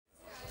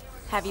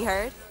Have you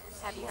heard?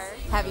 Have you heard?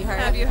 Have you heard?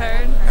 Have you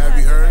heard? Have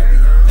you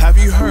heard? Have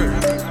you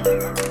heard?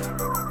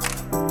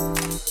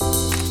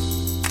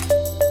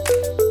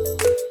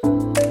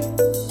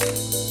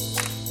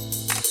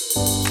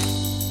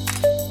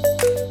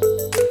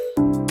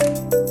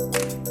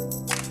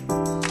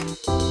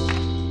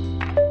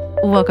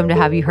 Welcome to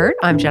Have You Heard?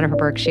 I'm Jennifer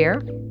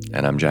Berkshire.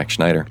 And I'm Jack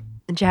Schneider.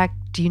 Jack,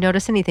 do you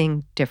notice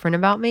anything different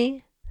about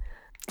me?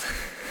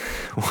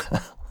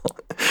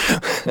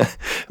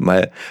 Am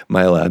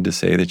I allowed to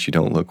say that you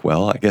don't look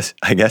well? I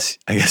guess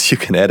you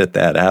can edit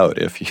that out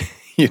if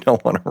you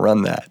don't want to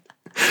run that.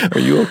 Are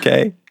you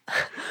okay?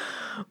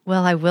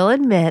 Well, I will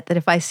admit that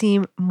if I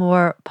seem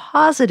more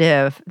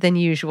positive than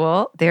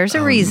usual, there's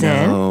a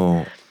reason.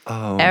 No.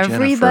 Oh,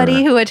 Everybody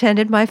Jennifer. who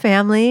attended my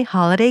family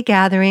holiday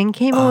gathering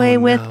came away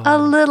with a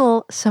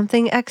little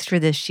something extra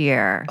this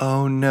year.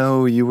 Oh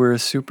no, you were a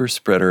super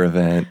spreader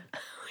event.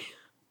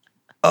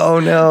 Oh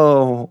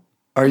no.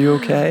 Are you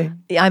okay?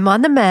 I'm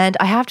on the mend.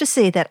 I have to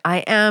say that I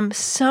am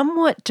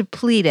somewhat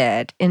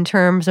depleted in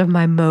terms of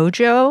my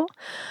mojo,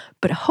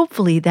 but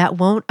hopefully that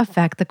won't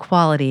affect the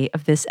quality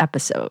of this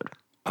episode.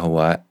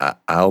 Oh,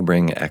 I'll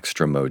bring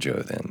extra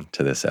mojo then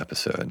to this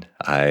episode.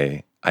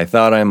 I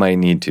thought I might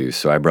need to,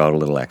 so I brought a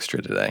little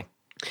extra today.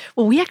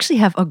 Well, we actually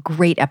have a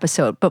great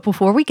episode, but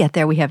before we get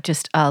there, we have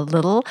just a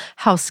little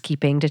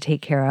housekeeping to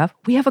take care of.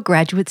 We have a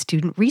graduate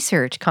student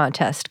research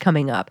contest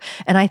coming up,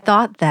 and I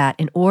thought that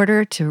in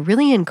order to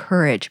really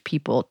encourage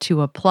people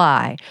to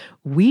apply,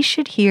 we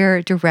should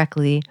hear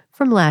directly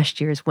from last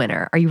year's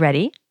winner. Are you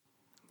ready?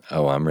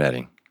 Oh, I'm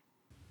ready.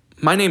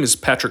 My name is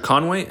Patrick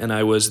Conway, and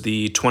I was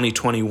the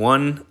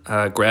 2021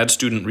 Grad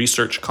Student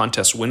Research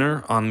Contest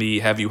winner on the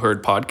Have You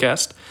Heard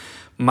podcast.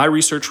 My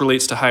research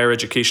relates to higher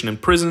education in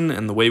prison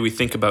and the way we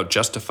think about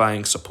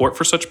justifying support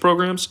for such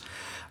programs.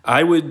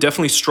 I would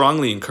definitely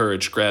strongly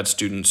encourage grad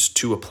students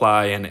to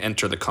apply and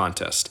enter the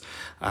contest.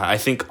 I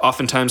think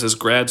oftentimes as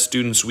grad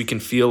students, we can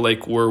feel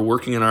like we're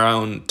working in our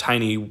own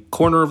tiny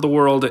corner of the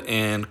world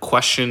and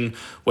question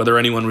whether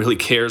anyone really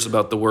cares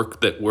about the work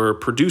that we're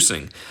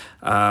producing.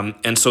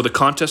 And so the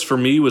contest for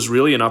me was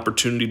really an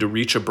opportunity to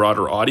reach a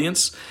broader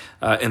audience.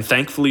 And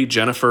thankfully,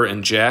 Jennifer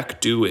and Jack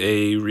do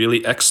a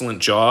really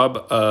excellent job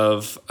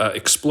of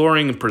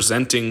exploring and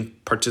presenting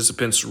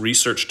participants'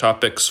 research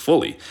topics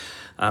fully.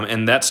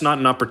 And that's not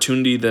an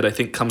opportunity that I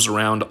think comes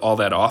around all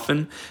that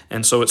often.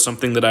 And so it's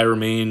something that I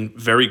remain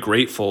very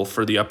grateful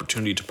for the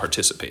opportunity to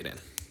participate in.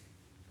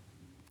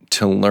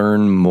 To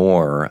learn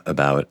more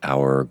about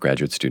our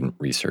graduate student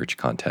research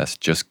contest,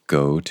 just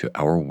go to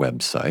our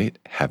website,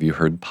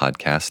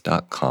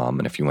 haveyouheardpodcast.com.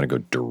 And if you want to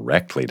go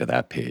directly to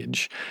that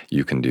page,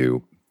 you can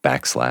do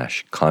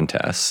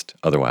 /contest.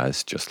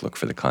 Otherwise, just look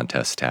for the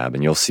contest tab.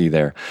 And you'll see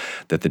there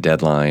that the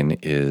deadline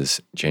is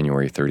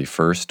January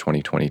 31st,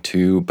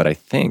 2022. But I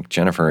think,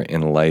 Jennifer,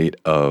 in light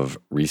of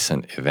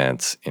recent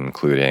events,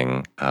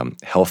 including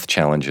health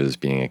challenges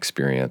being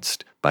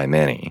experienced by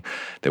many,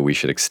 that we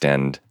should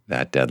extend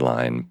that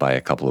deadline by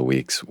a couple of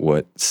weeks.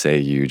 What say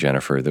you,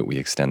 Jennifer, that we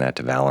extend that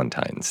to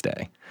Valentine's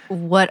Day?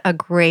 What a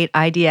great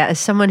idea. As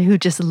someone who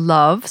just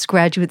loves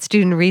graduate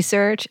student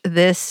research,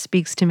 this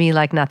speaks to me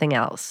like nothing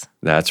else.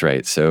 That's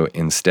right. So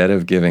instead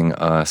of giving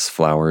us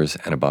flowers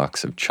and a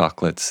box of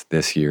chocolates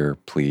this year,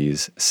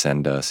 please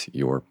send us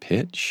your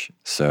pitch.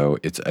 So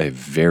it's a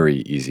very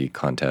easy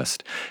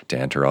contest to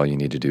enter. All you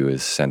need to do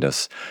is send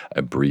us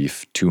a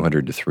brief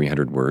 200 to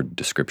 300 word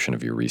description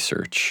of your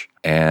research.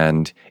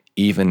 And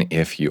even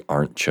if you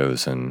aren't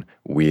chosen,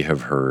 we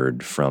have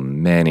heard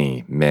from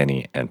many,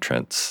 many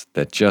entrants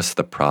that just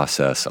the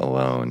process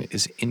alone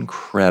is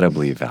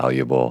incredibly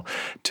valuable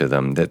to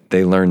them, that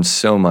they learn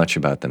so much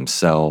about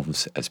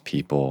themselves as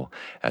people,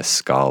 as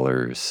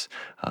scholars.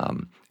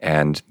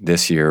 And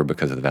this year,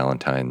 because of the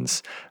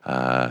Valentine's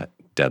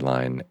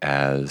deadline,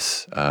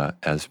 as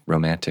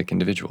romantic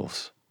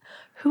individuals.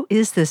 Who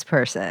is this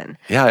person?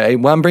 Yeah,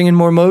 I'm bringing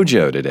more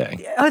mojo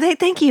today. Oh,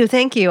 thank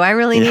you. I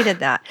really needed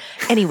that.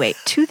 Anyway,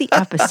 to the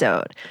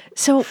episode.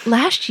 So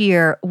last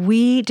year,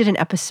 we did an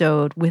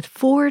episode with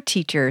 4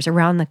 teachers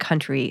around the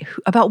country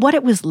about what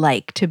it was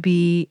like to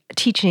be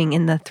teaching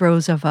in the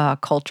throes of a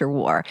culture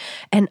war.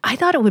 And I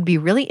thought it would be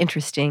really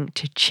interesting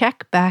to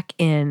check back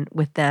in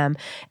with them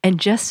and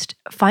just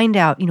find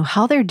out,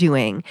 how they're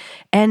doing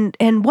and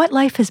what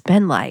life has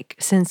been like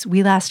since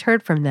we last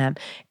heard from them.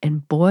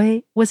 And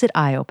boy, was it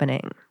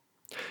eye-opening.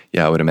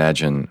 Yeah, I would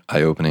imagine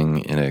eye-opening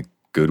in a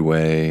good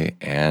way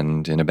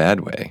and in a bad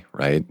way,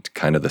 right?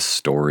 Kind of the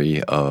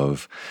story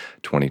of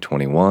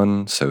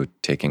 2021. So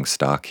taking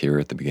stock here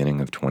at the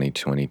beginning of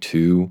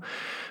 2022,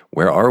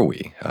 where are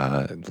we?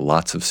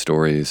 Lots of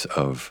stories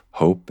of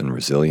hope and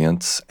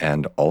resilience,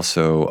 and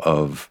also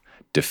of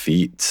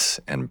defeats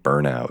and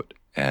burnout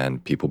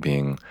and people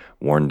being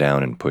worn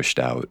down and pushed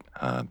out.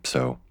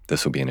 So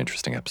this will be an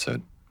interesting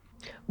episode.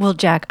 Well,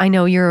 Jack, I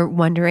know you're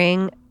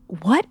wondering,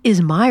 what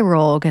is my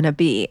role going to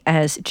be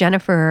as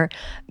Jennifer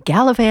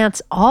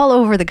gallivants all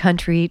over the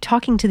country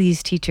talking to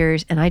these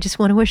teachers? And I just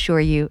want to assure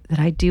you that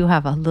I do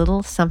have a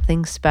little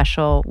something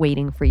special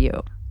waiting for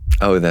you.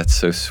 Oh, that's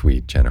so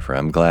sweet, Jennifer.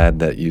 I'm glad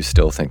that you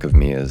still think of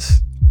me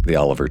as the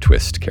Oliver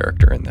Twist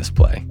character in this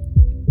play.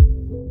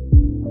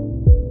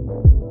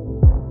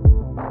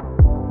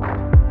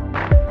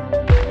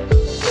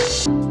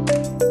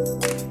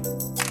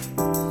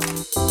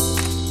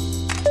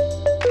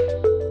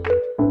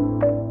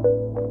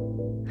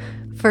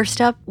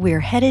 First up, we're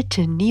headed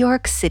to New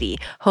York City,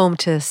 home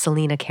to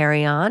Selena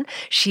Carrion.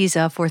 She's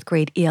a fourth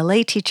grade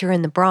ELA teacher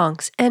in the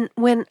Bronx. And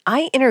when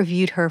I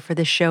interviewed her for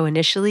the show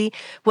initially,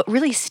 what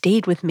really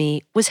stayed with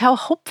me was how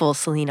hopeful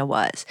Selena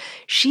was.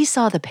 She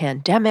saw the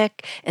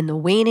pandemic and the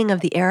waning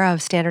of the era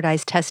of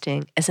standardized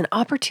testing as an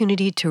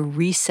opportunity to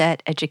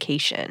reset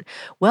education.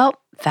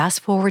 Well, fast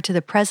forward to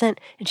the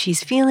present, and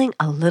she's feeling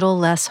a little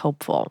less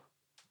hopeful.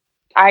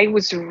 I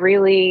was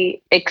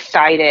really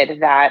excited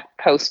that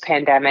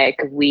post-pandemic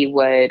we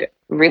would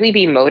really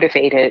be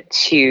motivated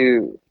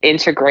to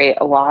integrate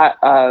a lot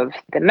of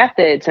the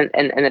methods and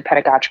the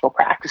pedagogical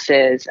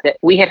practices that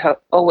we had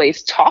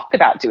always talked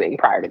about doing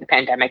prior to the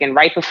pandemic. And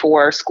right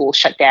before school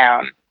shut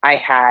down, I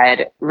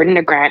had written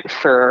a grant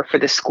for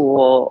the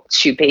school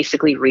to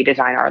basically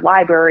redesign our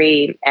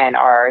library and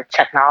our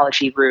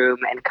technology room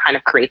and kind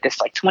of create this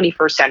like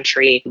 21st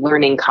century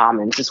learning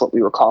commons is what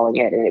we were calling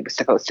it. And it was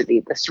supposed to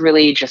be this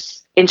really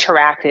just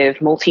interactive,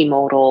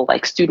 multimodal,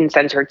 like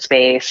student-centered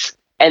space.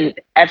 And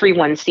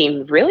everyone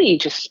seemed really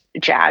just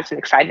jazzed and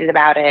excited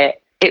about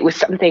it. It was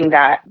something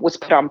that was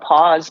put on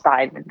pause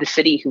by the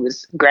city who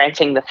was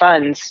granting the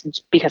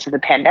funds because of the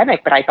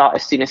pandemic. But I thought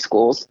as soon as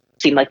schools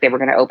seemed like they were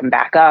going to open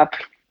back up,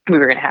 we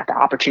were going to have the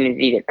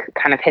opportunity to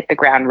kind of hit the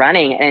ground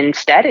running. And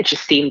instead, it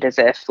just seemed as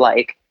if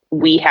like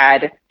we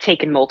had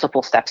taken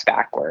multiple steps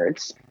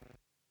backwards.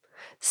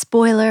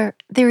 Spoiler,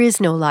 there is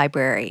no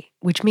library,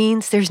 which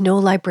means there's no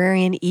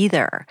librarian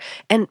either.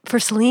 And for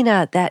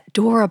Selena, that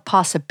door of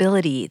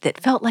possibility that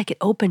felt like it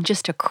opened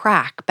just a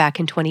crack back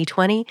in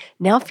 2020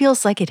 now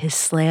feels like it has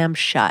slammed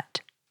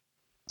shut.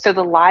 So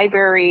the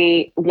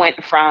library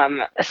went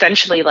from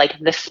essentially like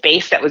the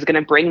space that was going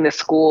to bring the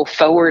school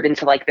forward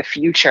into like the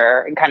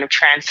future and kind of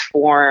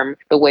transform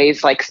the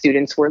ways like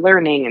students were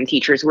learning and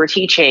teachers were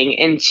teaching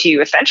into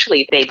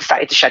essentially they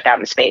decided to shut down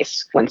the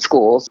space when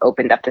schools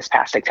opened up this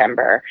past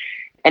September.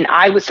 And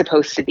I was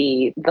supposed to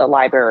be the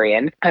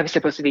librarian. I was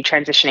supposed to be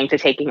transitioning to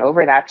taking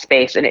over that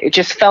space. And it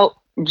just felt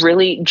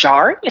really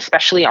jarring,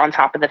 especially on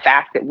top of the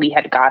fact that we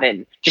had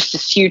gotten just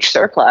this huge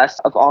surplus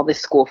of all this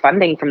school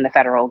funding from the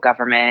federal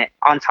government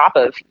on top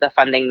of the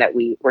funding that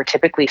we were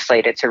typically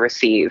slated to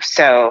receive.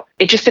 So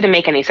it just didn't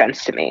make any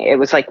sense to me. It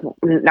was like,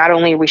 not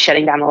only are we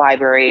shutting down the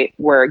library,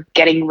 we're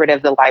getting rid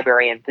of the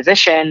librarian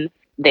position.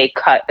 They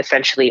cut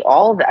essentially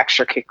all the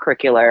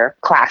extracurricular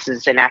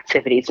classes and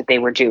activities that they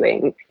were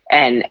doing.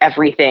 And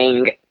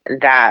everything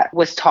that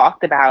was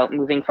talked about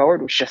moving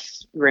forward was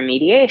just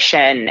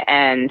remediation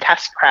and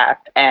test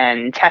prep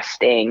and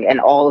testing and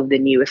all of the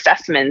new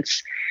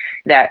assessments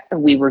that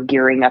we were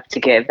gearing up to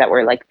give that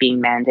were like being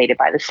mandated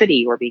by the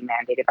city or being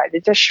mandated by the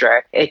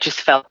district. It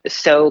just felt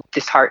so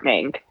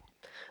disheartening.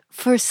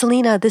 For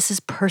Selena, this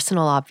is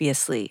personal,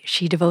 obviously.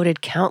 She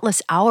devoted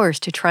countless hours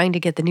to trying to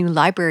get the new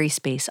library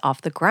space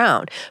off the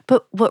ground.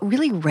 But what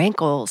really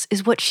rankles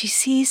is what she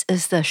sees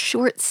as the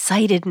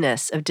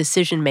short-sightedness of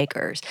decision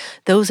makers,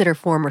 those at her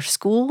former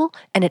school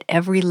and at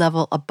every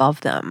level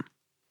above them.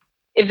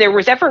 If there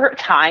was ever a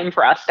time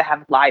for us to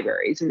have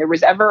libraries and there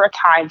was ever a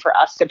time for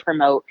us to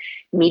promote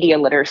media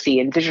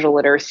literacy and digital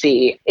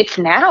literacy, it's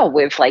now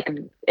with like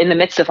in the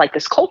midst of like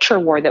this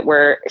culture war that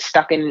we're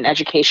stuck in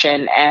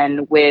education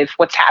and with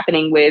what's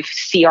happening with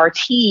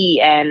CRT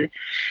and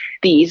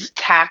these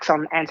attacks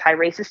on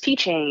anti-racist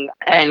teaching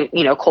and,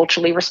 you know,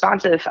 culturally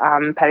responsive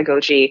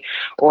pedagogy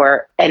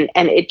and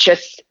it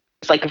just,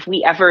 it's like if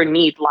we ever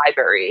need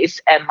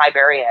libraries and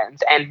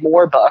librarians and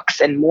more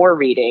books and more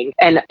reading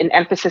and an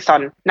emphasis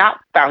on not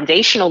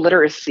foundational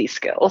literacy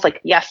skills, like,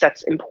 yes,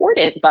 that's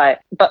important, but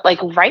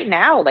like right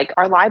now, like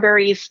our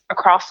libraries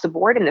across the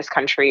board in this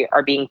country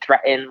are being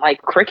threatened.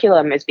 Like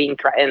curriculum is being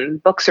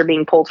threatened. Books are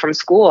being pulled from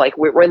school. Like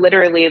we're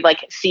literally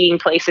like seeing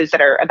places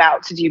that are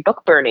about to do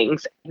book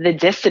burnings. The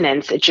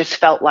dissonance, it just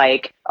felt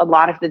like a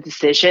lot of the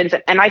decisions,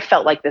 and I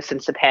felt like this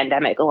since the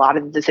pandemic, a lot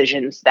of the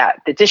decisions that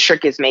the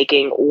district is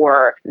making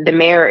or the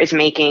mayor is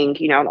making,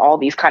 you know, on all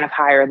these kind of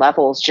higher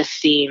levels just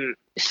seem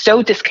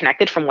so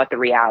disconnected from what the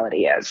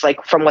reality is,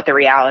 like from what the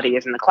reality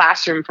is in the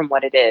classroom, from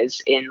what it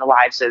is in the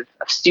lives of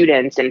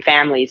students and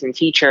families and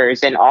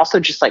teachers, and also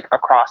just like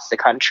across the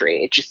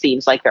country. It just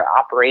seems like they're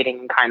operating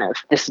in kind of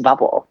this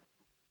bubble.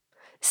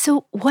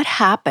 So what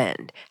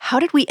happened? How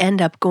did we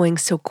end up going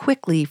so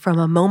quickly from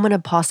a moment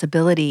of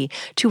possibility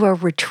to a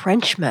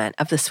retrenchment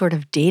of the sort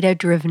of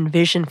data-driven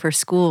vision for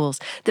schools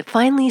that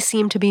finally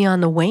seemed to be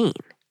on the wane?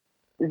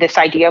 This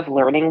idea of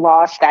learning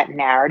loss, that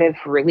narrative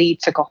really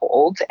took a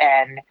hold.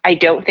 And I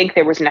don't think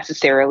there was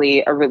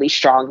necessarily a really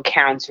strong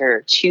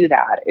counter to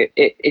that.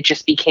 It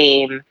just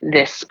became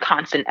this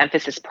constant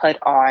emphasis put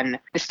on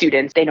the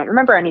students. They don't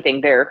remember anything.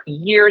 They're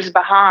years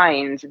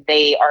behind.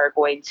 They are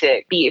going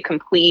to be a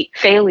complete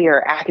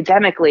failure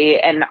academically.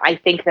 And I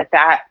think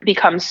that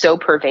becomes so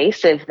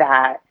pervasive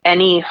that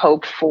any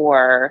hope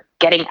for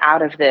getting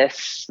out of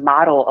this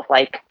model of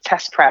like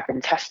test prep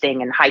and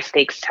testing and high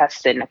stakes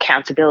tests and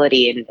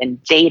accountability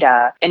and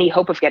data, any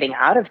hope of getting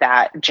out of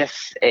that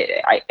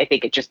I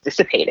think it just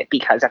dissipated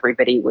because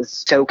everybody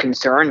was so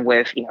concerned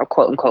with,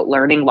 quote unquote,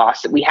 learning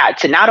loss that we had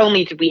to, not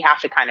only did we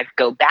have to kind of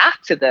go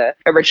back to the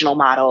original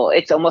model,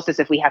 it's almost as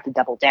if we have to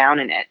double down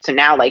in it. So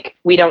now like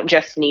we don't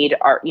just need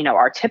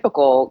our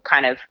typical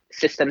kind of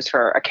systems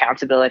for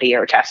accountability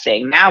or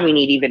testing. Now we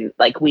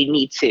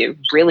need to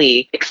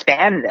really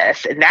expand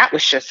this. And that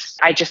was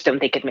I just don't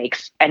think it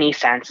makes any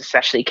sense,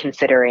 especially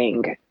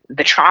considering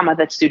the trauma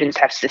that students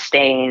have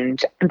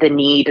sustained, the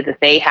need that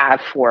they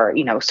have for,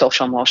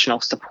 social emotional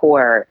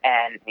support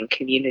and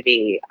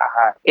community.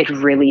 It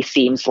really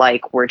seems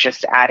like we're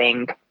just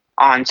adding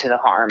on to the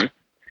harm.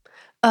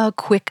 A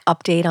quick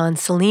update on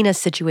Selena's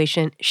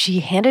situation. She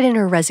handed in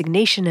her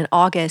resignation in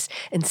August,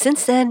 and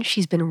since then,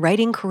 she's been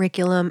writing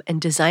curriculum and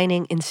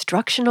designing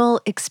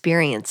instructional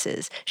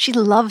experiences. She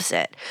loves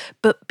it,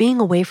 but being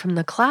away from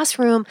the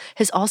classroom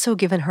has also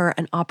given her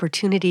an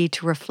opportunity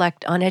to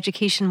reflect on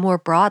education more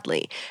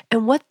broadly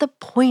and what the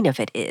point of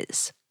it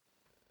is.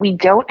 We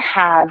don't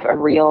have a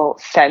real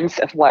sense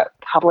of what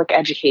public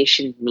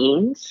education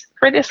means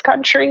for this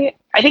country.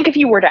 I think if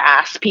you were to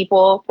ask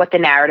people what the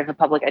narrative of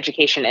public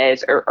education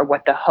is or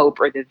what the hope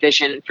or the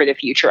vision for the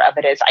future of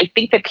it is, I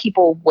think that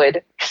people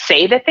would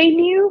say that they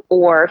knew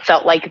or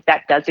felt like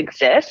that does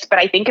exist. But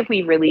I think if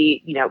we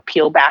really,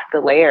 peel back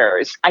the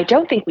layers, I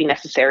don't think we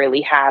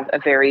necessarily have a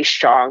very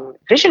strong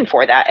vision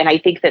for that. And I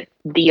think that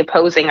the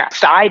opposing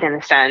side, in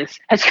a sense,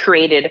 has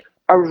created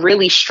a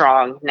really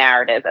strong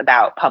narrative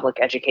about public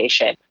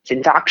education. It's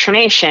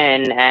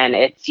indoctrination and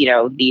it's,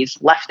 these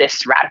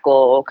leftist,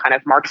 radical kind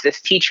of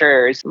Marxist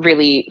teachers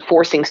really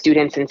forcing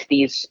students into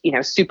these,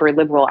 super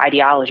liberal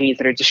ideologies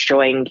that are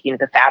destroying,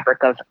 the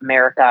fabric of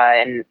America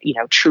and,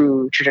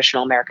 true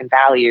traditional American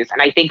values.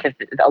 And I think that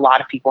a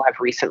lot of people have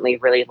recently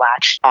really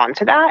latched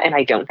onto that. And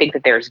I don't think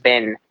that there's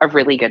been a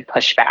really good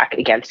pushback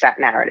against that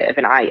narrative.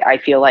 And I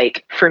feel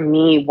like for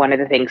me, one of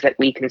the things that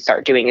we can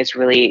start doing is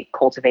really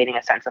cultivating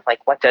a sense of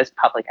like, what does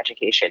public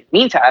education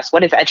mean to us?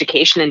 What does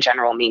education in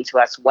general mean to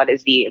us? What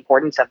is the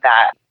importance of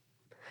that?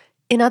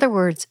 In other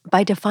words,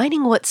 by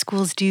defining what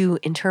schools do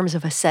in terms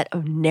of a set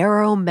of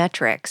narrow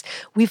metrics,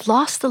 we've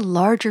lost the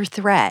larger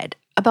thread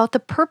about the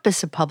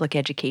purpose of public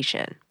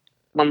education.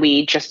 When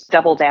we just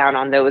double down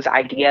on those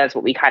ideas,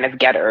 what we kind of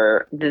get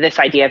are this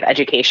idea of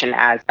education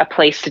as a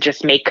place to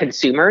just make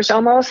consumers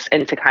almost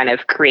and to kind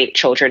of create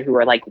children who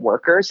are like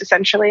workers,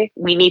 essentially.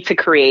 We need to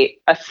create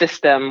a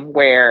system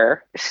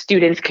where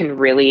students can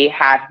really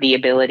have the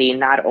ability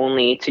not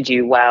only to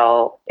do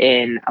well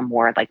in a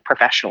more like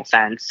professional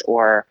sense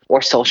or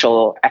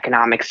social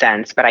economic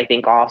sense, but I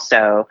think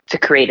also to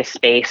create a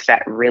space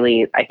that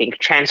really, I think,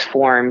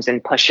 transforms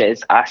and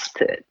pushes us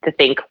to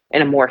think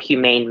in a more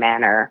humane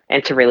manner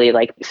and to really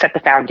like set the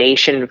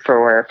foundation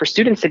for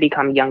students to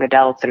become young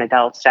adults and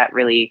adults that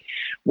really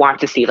want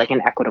to see like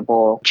an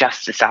equitable,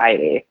 just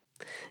society.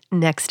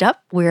 Next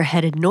up, we're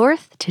headed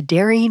north to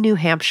Derry, New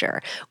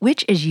Hampshire,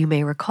 which, as you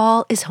may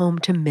recall, is home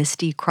to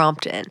Misty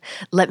Crompton.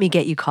 Let me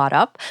get you caught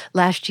up.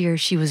 Last year,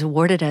 she was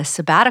awarded a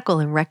sabbatical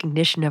in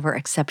recognition of her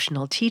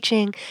exceptional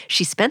teaching.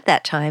 She spent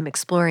that time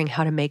exploring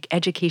how to make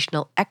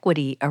educational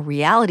equity a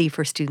reality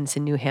for students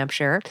in New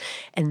Hampshire,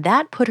 and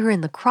that put her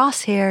in the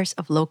crosshairs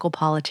of local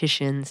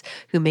politicians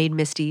who made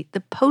Misty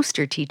the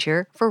poster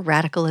teacher for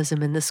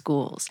radicalism in the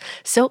schools.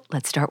 So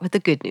let's start with the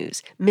good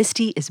news.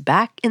 Misty is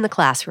back in the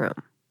classroom.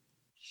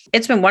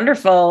 It's been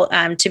wonderful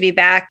to be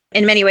back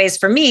in many ways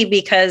for me,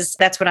 because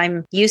that's what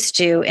I'm used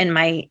to in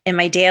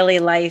my daily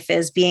life,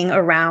 is being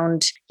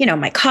around,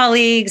 my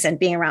colleagues and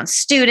being around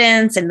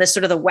students and the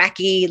sort of the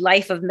wacky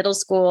life of middle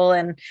school.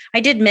 And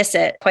I did miss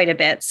it quite a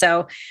bit.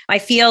 So I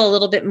feel a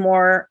little bit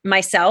more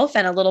myself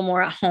and a little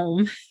more at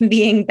home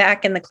being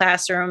back in the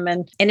classroom.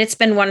 And it's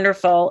been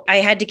wonderful. I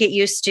had to get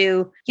used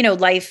to,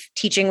 life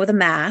teaching with a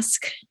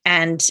mask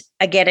and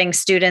getting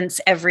students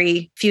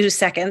every few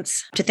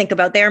seconds to think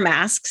about their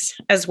masks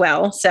as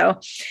well. So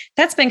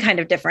that's been kind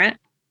of different.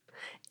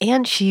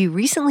 And she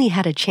recently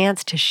had a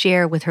chance to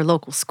share with her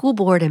local school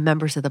board and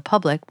members of the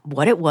public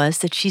what it was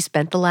that she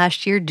spent the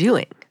last year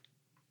doing.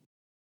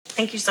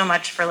 Thank you so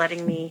much for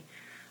letting me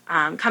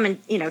come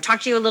and,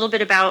 talk to you a little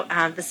bit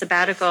about the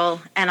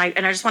sabbatical. And I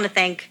just want to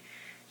thank,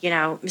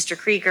 Mr.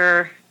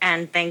 Krieger,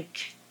 and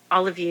thank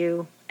all of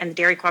you and the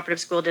Derry Cooperative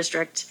School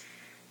District,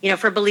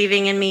 for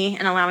believing in me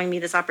and allowing me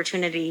this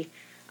opportunity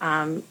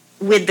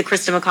with the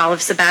Christa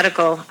McAuliffe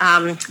sabbatical.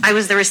 I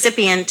was the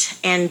recipient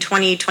in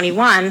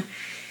 2021,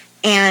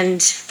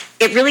 and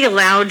it really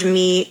allowed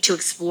me to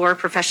explore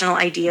professional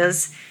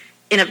ideas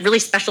in a really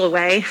special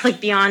way,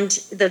 like beyond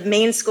the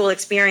main school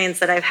experience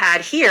that I've had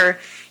here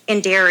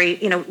in Derry.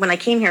 When I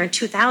came here in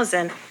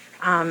 2000,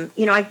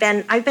 I've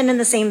been in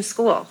the same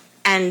school,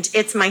 and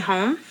it's my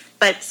home,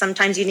 but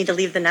sometimes you need to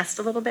leave the nest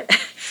a little bit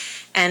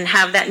and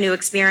have that new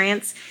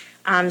experience.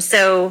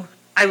 So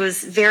I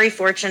was very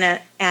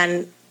fortunate,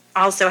 and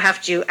also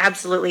have to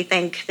absolutely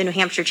thank the New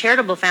Hampshire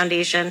Charitable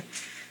Foundation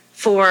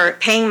for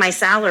paying my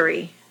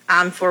salary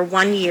for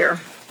 1 year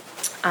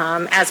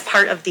as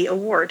part of the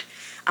award,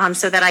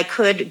 so that I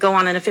could go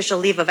on an official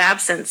leave of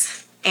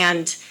absence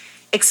and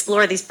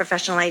explore these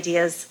professional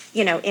ideas,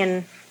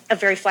 in a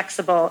very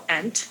flexible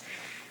and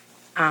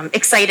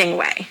exciting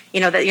way,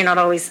 that you're not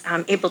always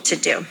able to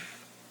do.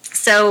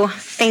 So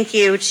thank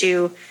you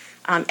to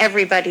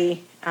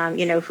everybody,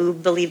 who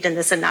believed in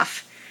this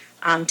enough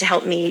to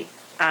help me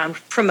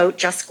promote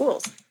Just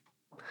Schools.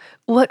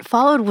 What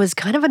followed was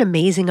kind of an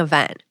amazing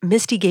event.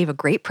 Misty gave a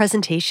great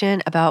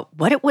presentation about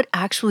what it would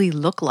actually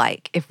look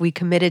like if we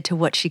committed to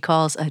what she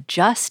calls a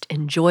just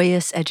and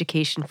joyous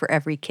education for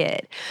every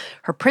kid.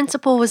 Her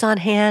principal was on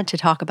hand to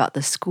talk about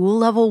the school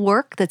level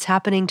work that's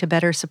happening to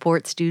better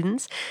support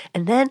students.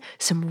 And then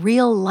some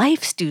real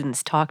life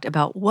students talked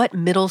about what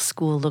middle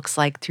school looks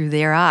like through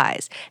their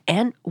eyes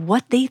and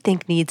what they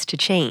think needs to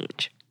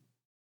change.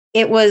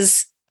 It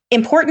was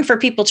important for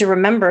people to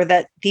remember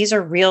that these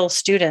are real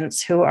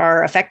students who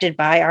are affected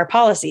by our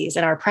policies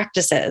and our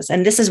practices.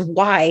 And this is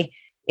why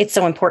it's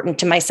so important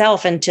to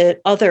myself and to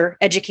other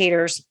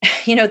educators,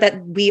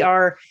 that we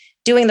are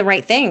doing the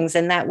right things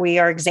and that we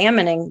are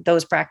examining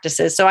those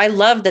practices. So I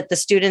love that the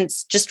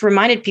students just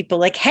reminded people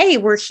like, hey,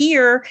 we're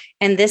here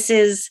and this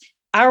is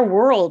our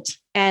world.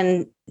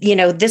 And,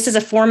 this is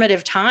a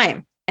formative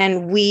time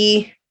and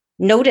we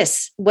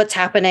notice what's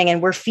happening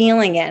and we're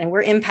feeling it and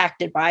we're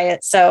impacted by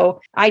it.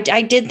 So I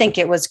did think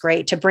it was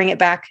great to bring it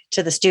back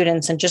to the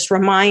students and just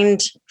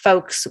remind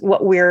folks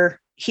what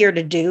we're here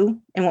to do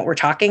and what we're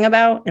talking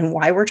about and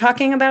why we're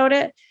talking about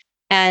it,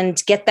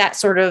 and get that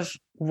sort of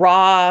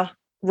raw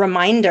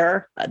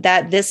reminder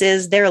that this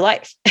is their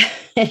life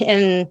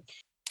and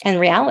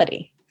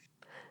reality.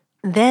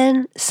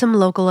 Then some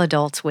local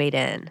adults weighed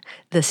in.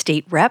 The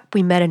state rep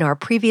we met in our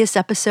previous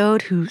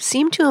episode, who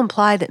seemed to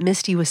imply that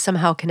Misty was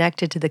somehow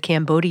connected to the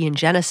Cambodian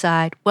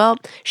genocide, well,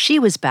 she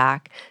was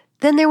back.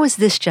 Then there was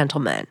this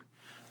gentleman.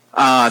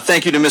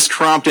 Thank you to Ms.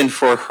 Crompton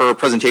for her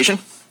presentation.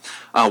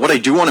 What I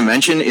do want to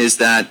mention is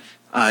that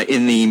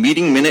in the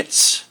meeting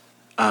minutes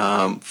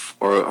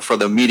for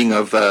the meeting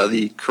of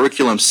the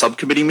curriculum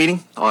subcommittee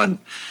meeting on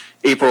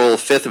April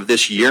 5th of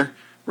this year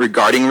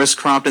regarding Ms.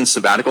 Crompton's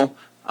sabbatical,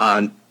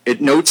 it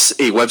notes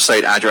a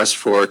website address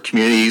for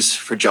Communities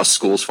for Just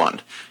Schools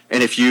Fund.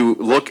 And if you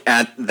look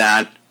at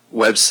that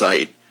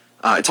website,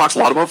 it talks a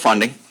lot about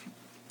funding.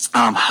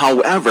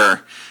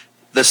 However,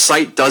 the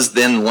site does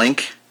then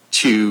link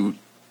to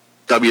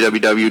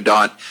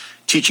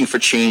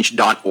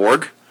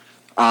www.teachingforchange.org,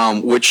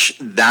 which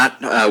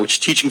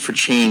Teaching for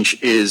Change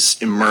is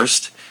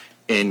immersed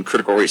in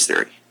critical race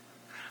theory.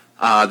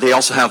 They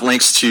also have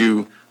links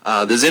to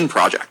the Zinn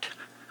Project.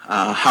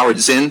 Howard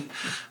Zinn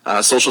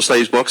social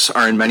studies books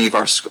are in many of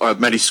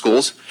many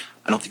schools.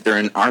 I don't think they're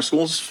in our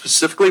schools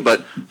specifically,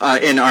 but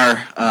in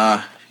our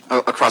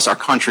across our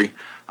country,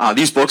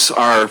 these books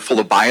are full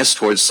of bias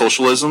towards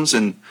socialism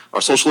and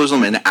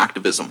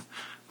activism.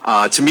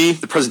 To me,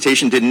 the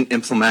presentation didn't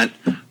implement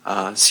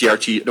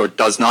CRT or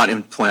does not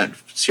implement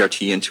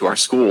CRT into our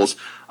schools,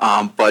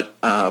 but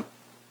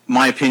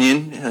my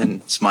opinion,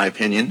 and it's my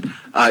opinion,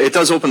 it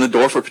does open the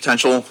door for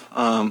potential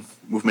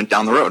movement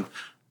down the road.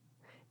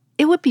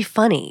 It would be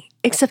funny,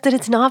 except that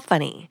it's not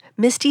funny.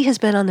 Misty has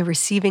been on the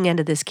receiving end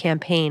of this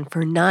campaign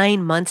for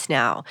 9 months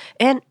now,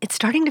 and it's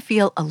starting to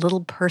feel a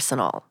little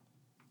personal.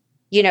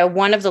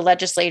 One of the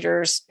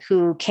legislators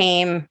who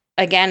came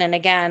again and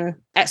again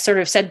sort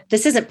of said,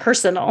 this isn't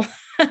personal,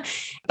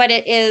 but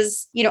it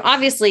is,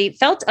 obviously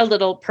felt a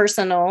little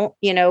personal,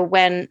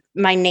 when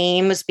my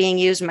name was being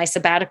used, my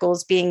sabbatical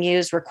was being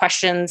used, where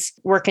questions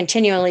were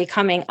continually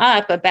coming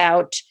up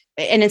about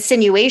and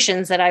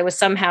insinuations that I was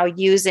somehow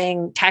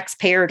using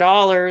taxpayer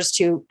dollars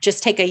to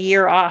just take a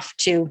year off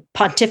to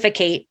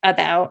pontificate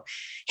about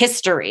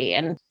history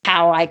and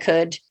how I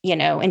could,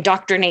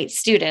 indoctrinate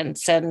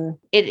students. And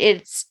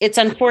it's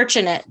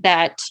unfortunate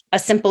that a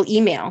simple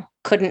email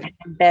couldn't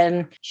have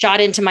been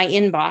shot into my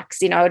inbox.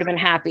 I would have been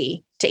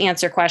happy to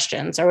answer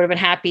questions. I would have been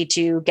happy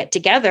to get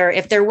together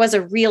if there was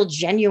a real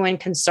genuine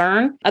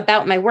concern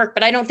about my work,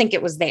 but I don't think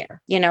it was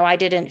there. I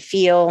didn't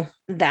feel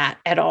that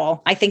at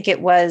all. I think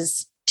it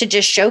was to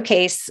just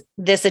showcase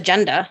this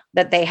agenda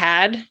that they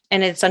had.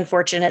 And it's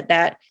unfortunate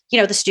that,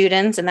 the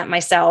students and that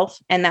myself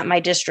and that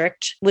my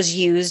district was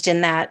used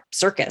in that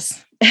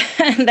circus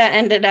that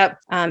ended up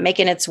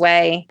making its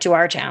way to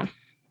our town.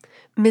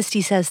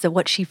 Misty says that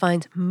what she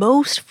finds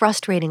most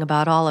frustrating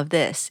about all of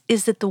this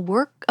is that the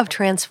work of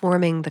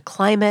transforming the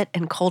climate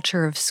and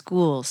culture of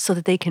schools so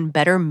that they can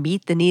better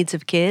meet the needs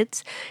of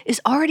kids is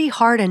already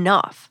hard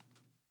enough.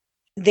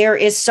 There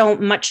is so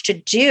much to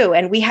do.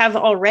 And we have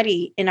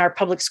already in our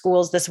public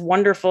schools this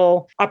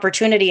wonderful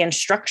opportunity and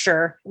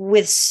structure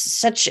with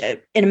such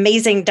an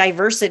amazing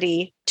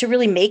diversity to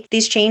really make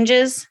these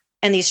changes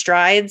and these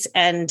strides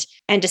and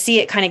to see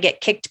it kind of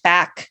get kicked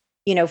back,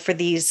 for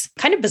these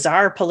kind of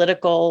bizarre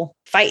political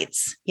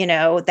fights,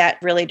 that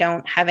really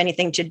don't have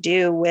anything to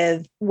do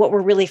with what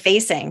we're really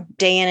facing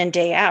day in and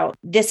day out.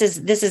 This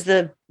is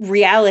the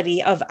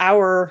reality of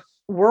our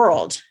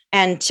world.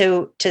 And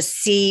to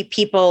see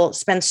people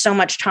spend so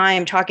much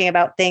time talking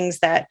about things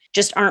that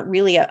just aren't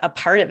really a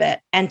part of it.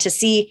 And to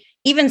see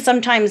even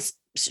sometimes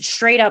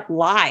straight up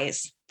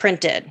lies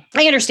printed.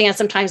 I understand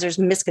sometimes there's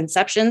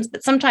misconceptions,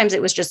 but sometimes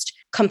it was just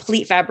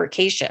complete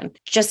fabrication.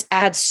 Just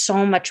adds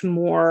so much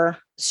more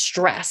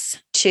stress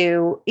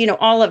to,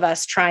 all of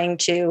us trying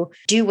to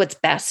do what's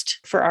best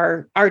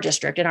for our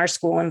district and our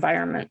school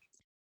environment.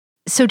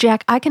 So,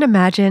 Jack, I can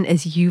imagine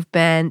as you've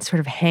been sort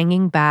of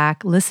hanging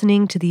back,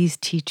 listening to these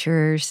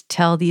teachers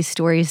tell these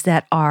stories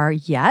that are,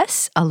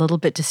 yes, a little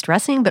bit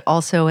distressing, but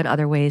also in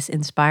other ways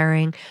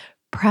inspiring.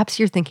 Perhaps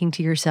you're thinking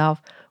to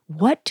yourself,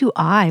 what do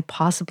I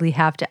possibly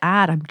have to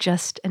add? I'm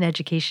just an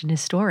education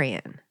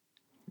historian.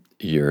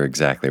 You're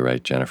exactly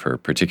right, Jennifer,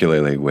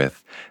 particularly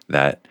with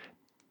that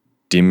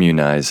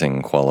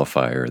demunizing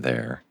qualifier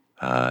there.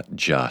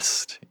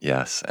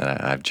 Yes. And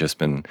I've just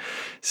been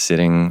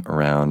sitting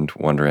around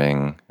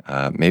wondering,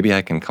 maybe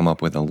I can come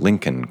up with a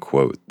Lincoln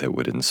quote that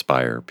would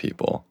inspire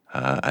people.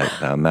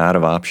 I'm out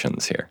of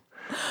options here.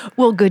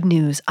 Well, good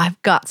news. I've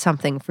got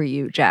something for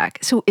you, Jack.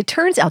 So it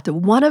turns out that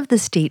one of the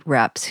state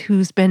reps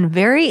who's been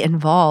very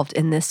involved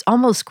in this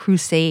almost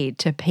crusade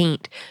to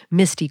paint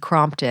Misty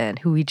Crompton,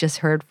 who we just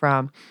heard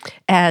from,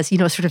 as,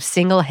 sort of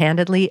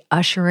single-handedly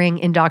ushering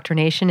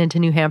indoctrination into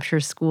New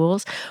Hampshire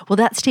schools. Well,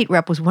 that state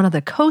rep was one of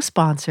the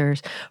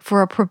co-sponsors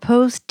for a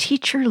proposed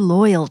Teacher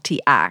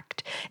Loyalty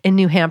Act in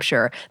New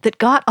Hampshire that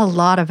got a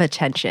lot of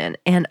attention.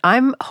 And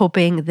I'm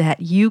hoping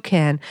that you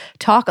can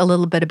talk a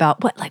little bit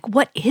about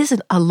what is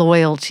a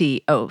loyalty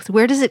oath?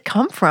 Where does it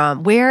come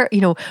from?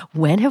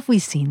 When have we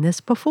seen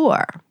this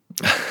before?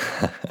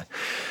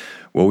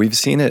 Well, we've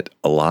seen it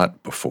a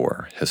lot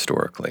before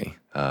historically,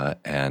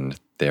 and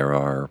there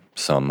are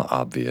some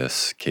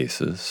obvious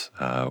cases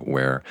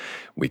where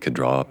we could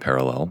draw a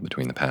parallel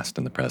between the past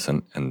and the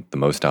present, and the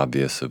most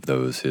obvious of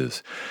those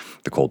is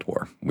the Cold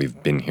War.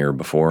 We've been here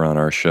before on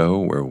our show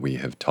where we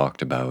have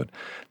talked about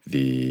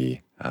the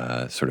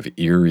sort of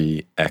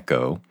eerie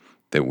echo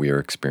that we are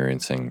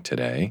experiencing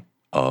today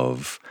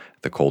of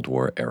the Cold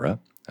War era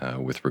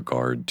with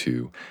regard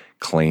to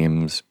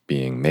claims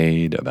being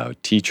made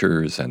about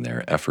teachers and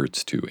their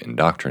efforts to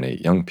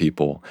indoctrinate young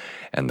people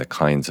and the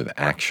kinds of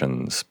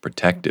actions,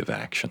 protective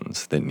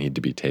actions, that need to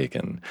be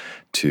taken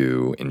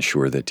to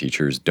ensure that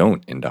teachers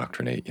don't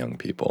indoctrinate young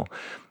people.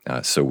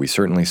 So we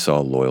certainly saw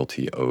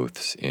loyalty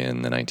oaths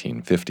in the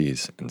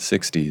 1950s and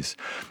 60s,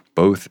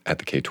 both at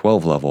the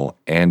K-12 level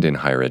and in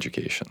higher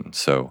education.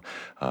 So,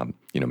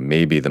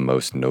 maybe the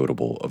most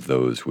notable of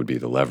those would be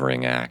the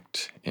Levering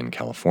Act in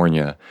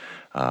California,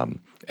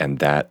 and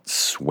that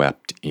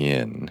swept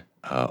in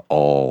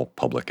all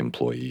public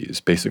employees,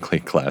 basically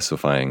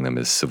classifying them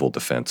as civil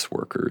defense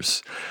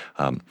workers.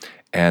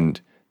 And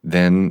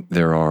then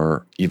there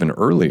are even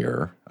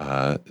earlier,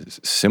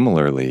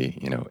 similarly,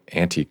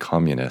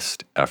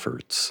 anti-communist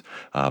efforts,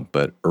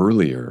 but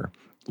earlier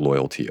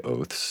loyalty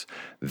oaths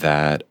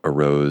that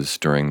arose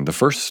during the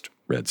first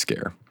Red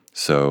Scare.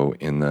 So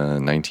in the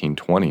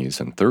 1920s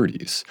and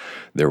 30s,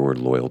 there were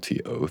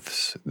loyalty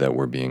oaths that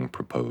were being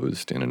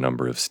proposed in a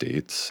number of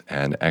states.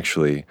 And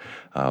actually,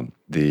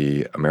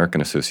 the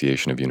American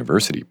Association of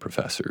University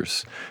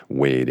Professors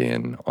weighed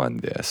in on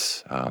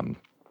this.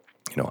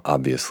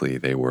 Obviously,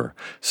 they were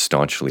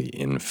staunchly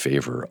in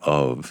favor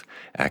of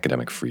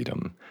academic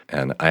freedom.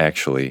 And I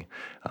actually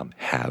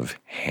have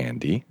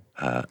handy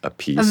a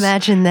piece.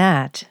 Imagine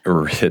that.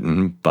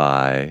 Written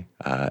by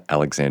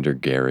Alexander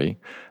Gary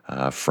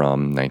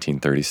from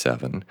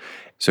 1937.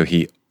 So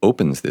he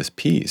opens this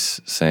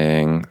piece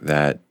saying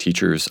that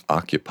teachers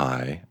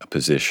occupy a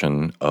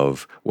position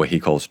of what he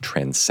calls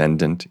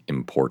transcendent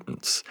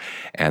importance,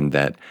 and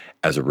that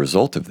as a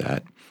result of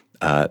that,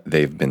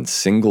 they've been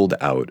singled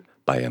out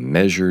by a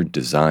measure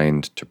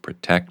designed to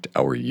protect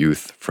our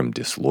youth from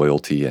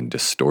disloyalty and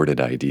distorted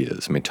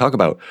ideas. I mean, talk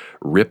about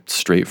ripped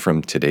straight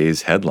from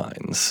today's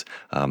headlines.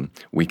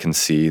 We can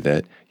see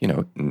that,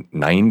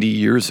 90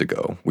 years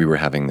ago, we were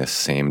having this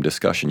same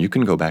discussion. You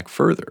can go back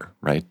further,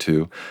 right,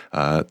 to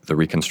the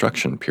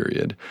Reconstruction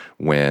period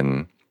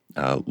when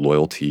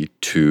loyalty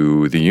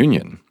to the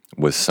Union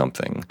was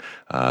something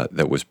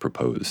that was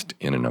proposed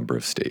in a number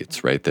of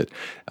states, right? That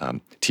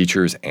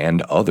teachers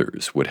and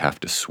others would have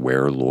to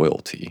swear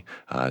loyalty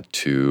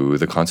to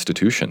the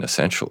Constitution,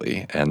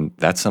 essentially. And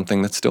that's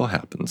something that still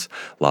happens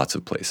lots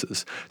of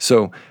places.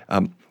 So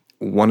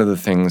one of the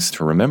things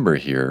to remember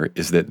here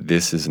is that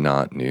this is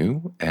not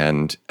new.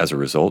 And as a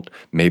result,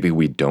 maybe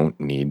we don't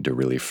need to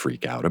really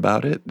freak out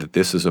about it, that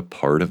this is a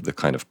part of the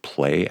kind of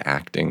play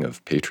acting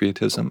of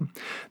patriotism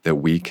that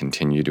we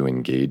continue to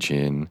engage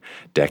in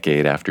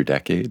decade after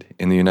decade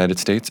in the United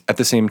States. At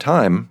the same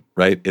time,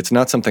 right, it's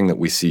not something that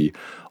we see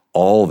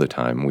all the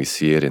time. We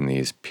see it in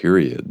these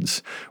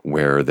periods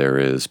where there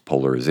is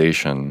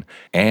polarization,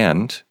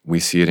 and we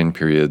see it in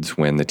periods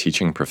when the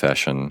teaching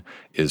profession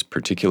is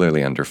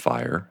particularly under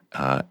fire,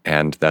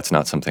 and that's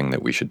not something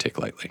that we should take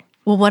lightly.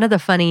 Well, one of the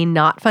funny,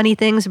 not funny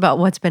things about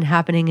what's been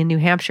happening in New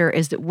Hampshire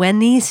is that when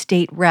these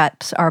state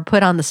reps are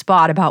put on the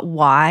spot about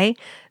why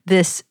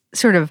this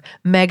sort of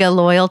mega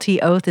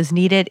loyalty oath is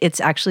needed. It's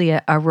actually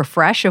a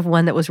refresh of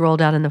one that was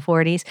rolled out in the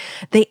 40s.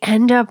 They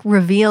end up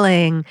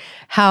revealing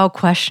how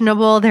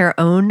questionable their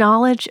own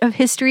knowledge of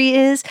history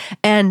is.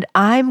 And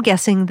I'm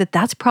guessing that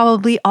that's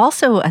probably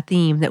also a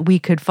theme that we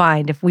could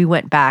find if we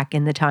went back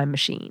in the time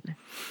machine.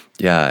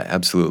 Yeah,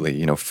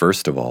 absolutely.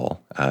 First of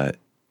all,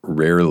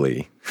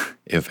 rarely,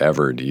 if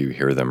ever, do you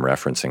hear them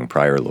referencing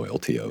prior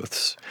loyalty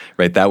oaths,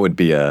 right? That would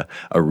be a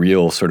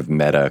real sort of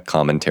meta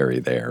commentary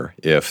there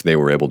if they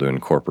were able to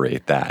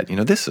incorporate that.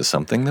 This is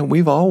something that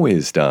we've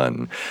always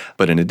done.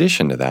 But in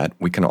addition to that,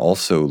 we can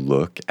also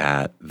look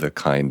at the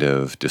kind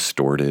of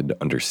distorted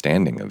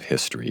understanding of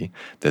history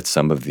that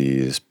some of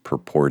these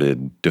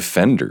purported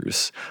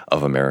defenders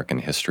of American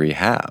history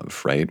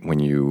have, right? When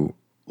you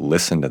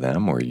listen to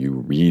them or you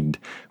read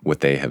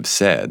what they have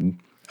said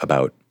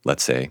about,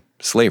 let's say,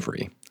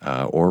 slavery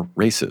or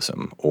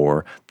racism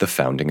or the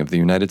founding of the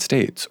United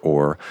States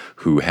or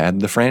who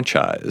had the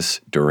franchise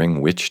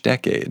during which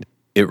decade,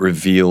 it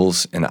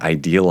reveals an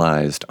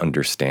idealized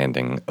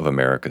understanding of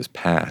America's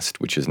past,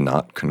 which is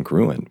not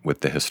congruent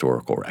with the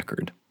historical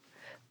record.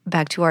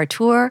 Back to our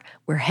tour,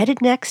 we're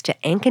headed next to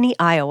Ankeny,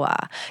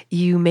 Iowa.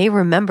 You may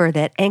remember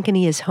that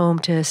Ankeny is home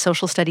to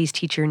social studies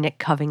teacher Nick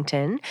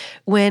Covington.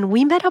 When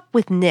we met up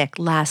with Nick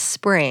last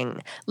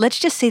spring, let's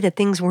just say that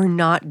things were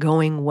not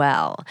going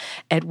well.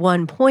 At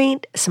one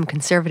point, some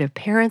conservative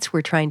parents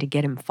were trying to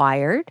get him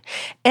fired,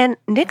 and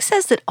Nick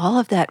says that all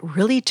of that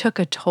really took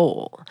a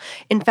toll.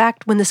 In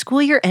fact, when the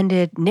school year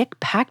ended, Nick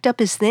packed up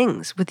his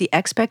things with the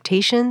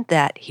expectation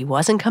that he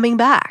wasn't coming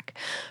back.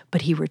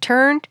 But he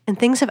returned, and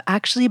things have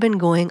actually been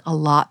going a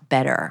lot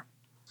better.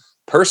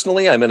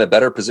 Personally, I'm in a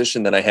better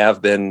position than I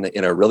have been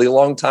in a really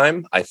long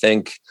time. I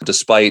think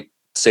despite,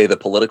 say, the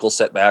political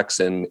setbacks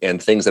and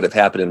things that have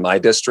happened in my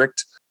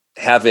district,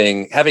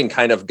 having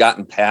kind of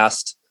gotten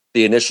past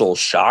the initial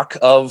shock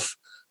of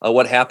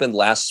what happened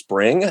last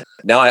spring,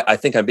 now I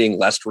think I'm being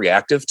less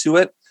reactive to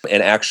it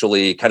and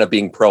actually kind of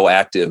being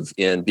proactive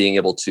in being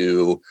able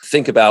to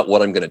think about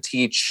what I'm going to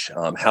teach,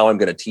 how I'm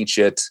going to teach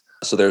it.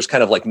 So there's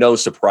kind of like no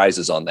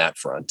surprises on that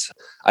front.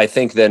 I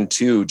think then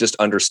too, just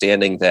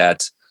understanding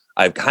that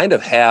I kind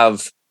of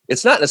have,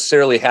 it's not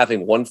necessarily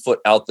having one foot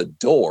out the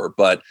door,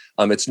 but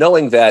it's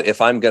knowing that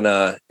if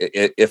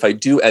I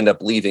do end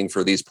up leaving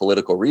for these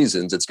political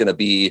reasons, it's going to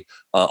be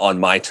on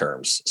my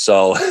terms.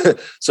 So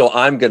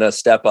I'm going to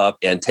step up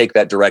and take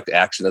that direct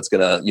action that's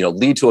going to,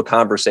 lead to a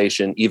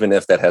conversation, even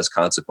if that has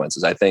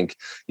consequences. I think,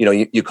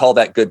 you call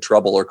that good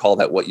trouble or call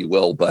that what you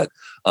will, but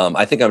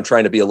I think I'm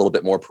trying to be a little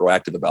bit more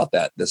proactive about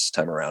that this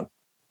time around.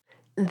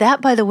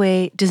 That, by the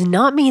way, does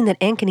not mean that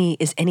Ankeny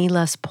is any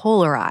less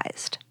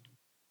polarized.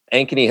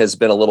 Ankeny has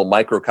been a little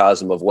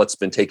microcosm of what's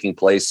been taking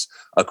place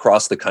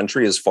across the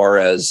country as far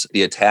as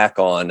the attack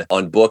on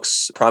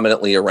books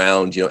prominently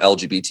around,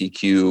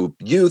 LGBTQ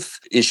youth,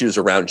 issues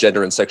around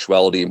gender and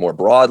sexuality more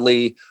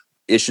broadly,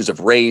 issues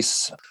of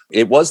race.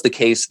 It was the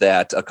case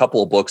that a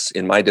couple of books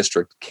in my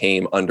district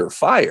came under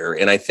fire.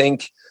 And I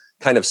think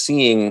kind of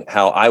seeing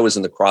how I was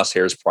in the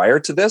crosshairs prior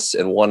to this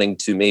and wanting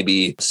to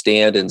maybe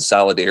stand in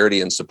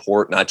solidarity and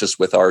support, not just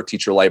with our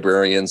teacher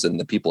librarians and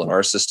the people in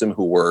our system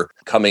who were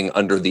coming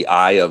under the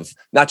eye of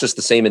not just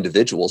the same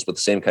individuals, but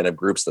the same kind of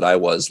groups that I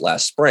was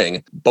last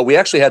spring. But we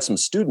actually had some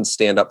students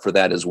stand up for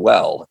that as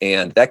well.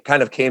 And that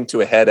kind of came to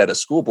a head at a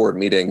school board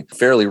meeting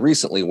fairly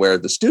recently where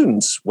the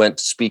students went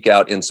to speak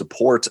out in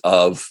support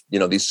of,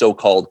 these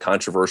so-called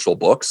controversial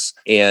books.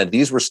 And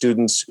these were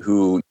students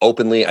who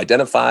openly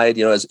identified,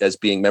 as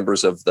being members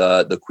of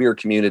the queer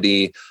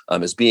community,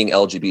 as being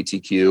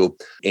LGBTQ,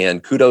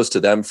 and kudos to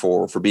them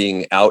for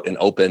being out and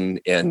open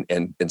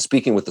and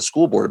speaking with the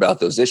school board about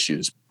those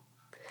issues.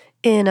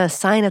 In a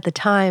sign at the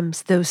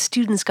Times, those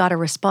students got a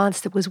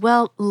response that was,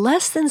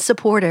 less than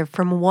supportive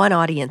from one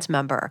audience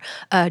member,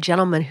 a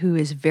gentleman who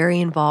is very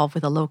involved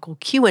with a local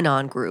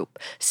QAnon group.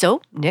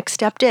 So Nick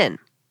stepped in.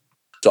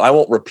 So I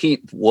won't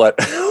repeat what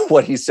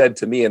he said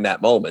to me in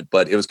that moment,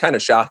 but it was kind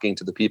of shocking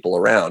to the people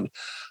around.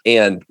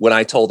 And when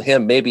I told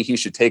him maybe he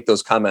should take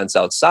those comments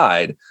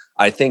outside,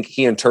 I think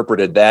he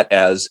interpreted that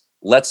as,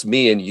 let's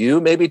me and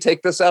you maybe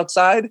take this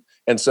outside.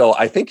 And so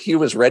I think he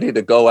was ready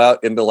to go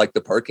out into like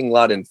the parking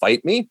lot and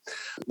fight me.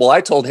 Well,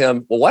 I told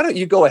him, why don't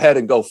you go ahead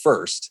and go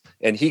first?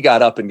 And he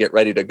got up and get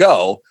ready to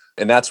go.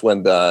 And that's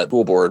when the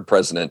school board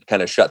president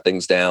kind of shut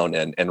things down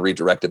and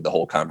redirected the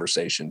whole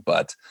conversation.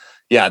 But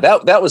yeah,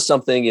 that was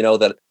something,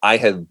 that I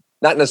had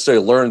not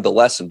necessarily learned the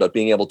lesson, but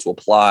being able to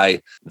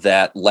apply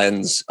that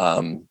lens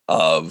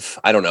of,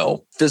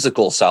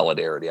 physical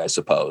solidarity, I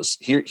suppose.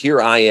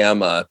 Here I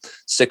am, a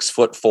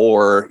 6'4",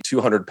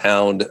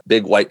 200-pound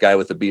big white guy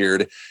with a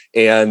beard,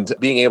 and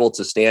being able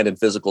to stand in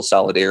physical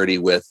solidarity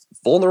with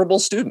vulnerable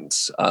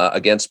students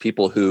against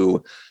people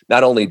who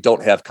not only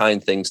don't have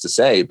kind things to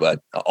say, but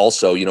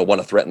also,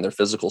 want to threaten their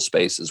physical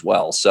space as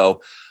well.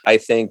 So I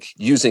think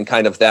using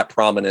kind of that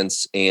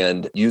prominence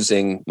and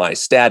using my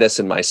status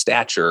and my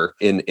stature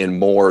in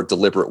more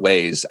deliberate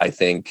ways, I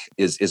think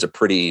has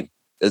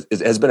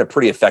been a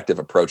pretty effective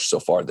approach so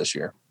far this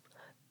year.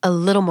 A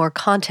little more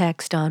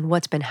context on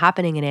what's been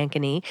happening in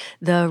Ankeny.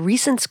 The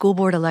recent school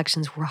board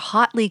elections were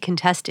hotly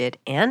contested,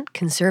 and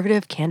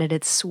conservative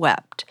candidates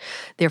swept.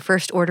 Their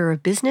first order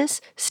of business,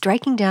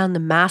 striking down the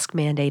mask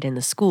mandate in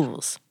the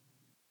schools.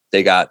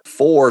 They got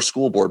 4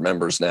 school board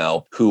members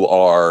now who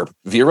are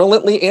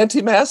virulently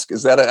anti-mask.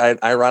 Is that an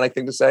ironic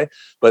thing to say?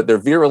 But they're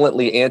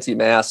virulently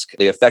anti-mask.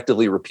 They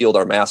effectively repealed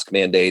our mask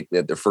mandate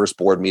at their first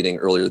board meeting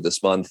earlier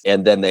this month.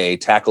 And then they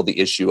tackled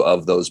the issue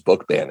of those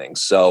book bannings.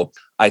 So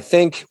I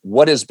think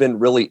what has been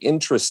really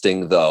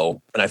interesting,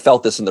 though, and I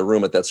felt this in the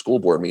room at that school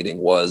board meeting,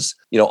 was,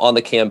 on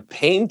the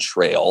campaign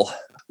trail,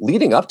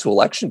 leading up to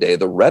Election Day,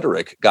 the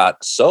rhetoric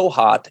got so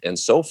hot and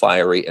so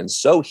fiery and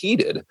so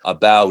heated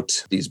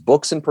about these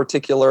books in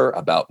particular,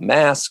 about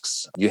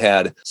masks. You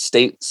had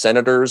state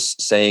senators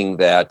saying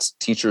that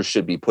teachers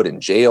should be put in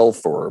jail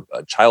for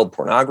child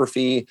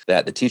pornography,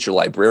 that the teacher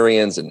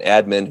librarians and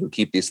admin who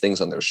keep these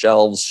things on their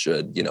shelves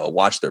should,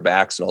 watch their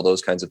backs and all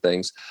those kinds of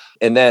things.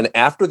 And then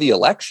after the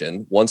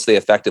election, once they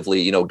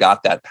effectively,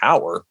 got that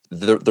power,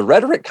 the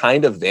rhetoric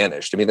kind of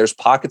vanished. I mean, there's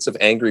pockets of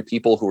angry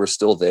people who are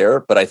still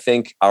there, but I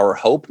think our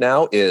hope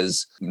now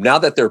is, now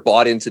that they're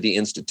bought into the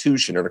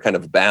institution and are kind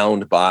of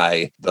bound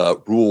by the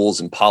rules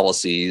and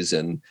policies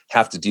and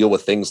have to deal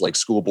with things like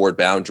school board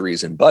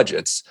boundaries and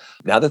budgets,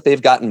 now that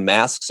they've gotten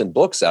masks and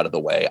books out of the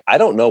way, I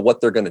don't know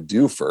what they're going to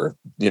do for,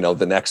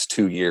 the next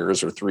 2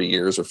 years or 3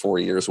 years or 4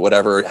 years,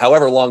 whatever,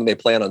 however long they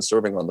plan on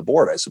serving on the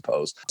board, I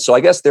suppose. So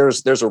I guess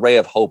there's a ray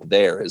of hope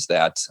there, is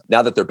that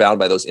now that they're bound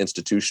by those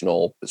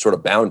institutional sort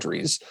of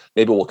boundaries,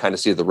 maybe we'll kind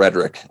of see the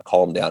rhetoric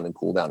calm down and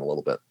cool down a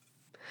little bit.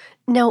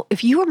 Now,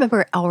 if you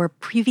remember our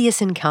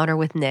previous encounter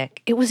with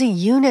Nick, it was a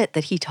unit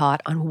that he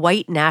taught on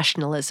white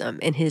nationalism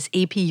in his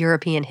AP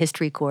European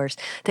History course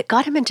that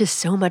got him into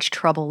so much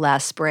trouble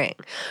last spring.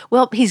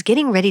 Well, he's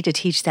getting ready to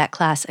teach that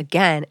class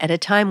again at a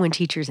time when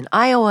teachers in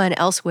Iowa and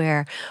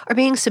elsewhere are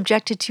being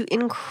subjected to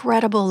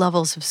incredible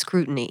levels of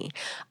scrutiny.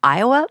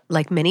 Iowa,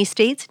 like many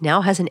states,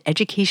 now has an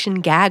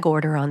education gag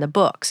order on the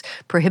books,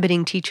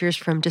 prohibiting teachers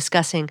from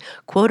discussing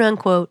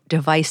quote-unquote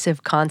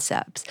divisive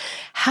concepts.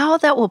 How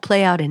that will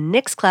play out in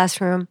Nick's classroom,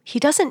 he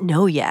doesn't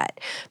know yet,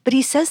 but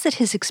he says that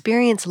his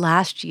experience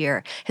last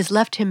year has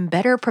left him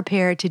better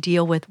prepared to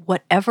deal with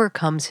whatever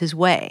comes his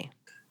way.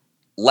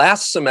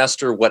 Last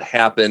semester, what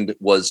happened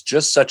was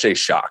just such a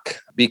shock,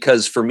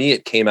 because for me,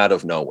 it came out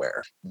of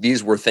nowhere.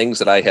 These were things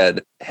that I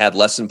had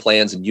lesson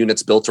plans and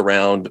units built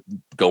around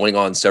going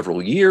on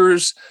several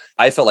years.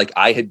 I felt like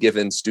I had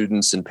given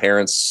students and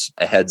parents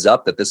a heads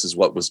up that this is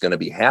what was going to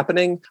be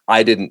happening.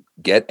 I didn't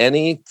get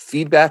any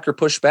feedback or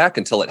pushback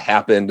until it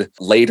happened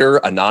later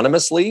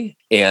anonymously,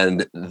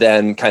 and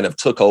then kind of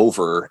took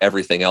over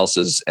everything else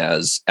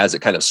as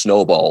it kind of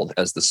snowballed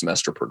as the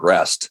semester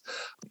progressed.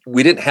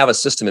 We didn't have a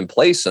system in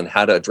place on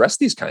how to address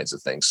these kinds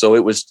of things. So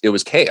it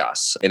was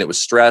chaos, and it was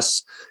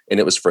stress, and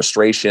it was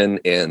frustration,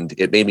 and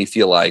it made me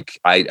feel like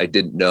I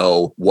didn't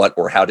know what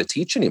or how to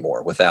teach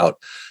anymore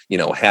without,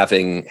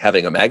 having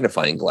a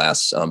magnifying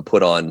glass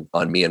put on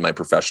me in my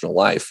professional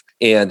life.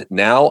 And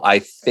now I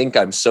think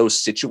I'm so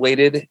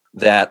situated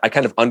that I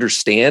kind of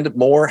understand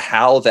more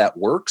how that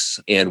works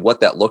and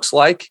what that looks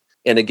like.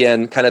 And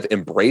again, kind of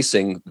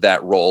embracing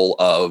that role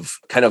of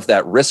kind of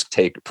that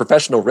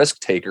professional risk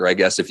taker, I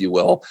guess, if you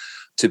will,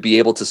 to be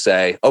able to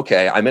say,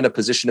 okay, I'm in a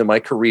position in my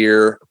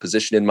career, a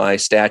position in my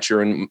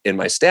stature and in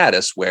my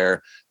status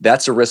where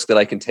that's a risk that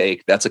I can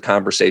take. That's a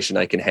conversation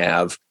I can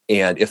have.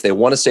 And if they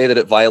want to say that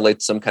it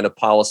violates some kind of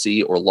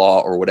policy or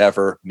law or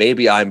whatever,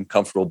 maybe I'm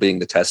comfortable being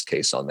the test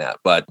case on that,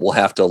 but we'll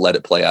have to let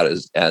it play out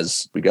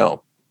as we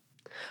go.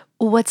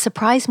 What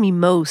surprised me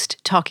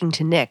most talking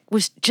to Nick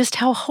was just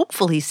how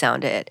hopeful he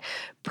sounded.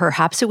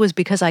 Perhaps it was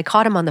because I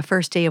caught him on the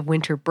first day of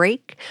winter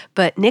break,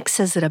 but Nick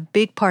says that a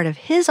big part of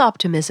his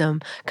optimism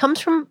comes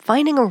from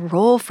finding a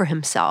role for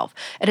himself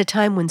at a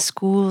time when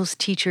schools,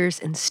 teachers,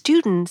 and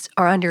students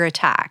are under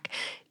attack.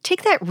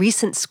 Take that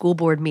recent school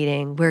board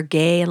meeting where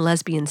gay and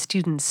lesbian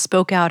students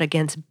spoke out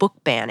against book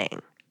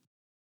banning.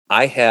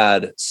 I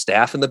had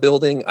staff in the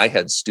building. I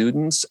had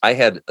students. I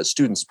had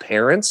students'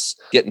 parents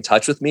get in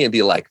touch with me and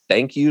be like,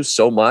 thank you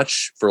so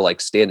much for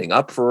standing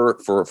up for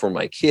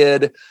my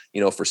kid,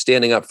 for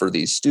standing up for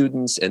these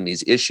students and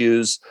these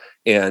issues.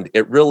 And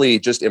it really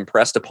just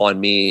impressed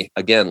upon me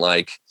again,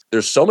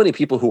 there's so many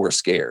people who are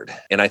scared.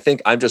 And I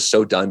think I'm just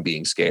so done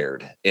being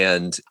scared.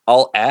 And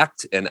I'll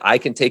act, and I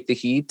can take the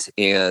heat,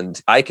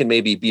 and I can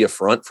maybe be a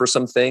front for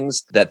some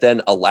things that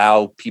then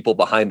allow people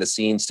behind the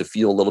scenes to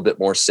feel a little bit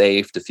more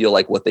safe, to feel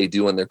like what they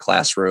do in their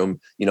classroom,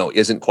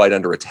 isn't quite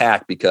under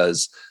attack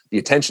because the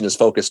attention is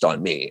focused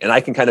on me. And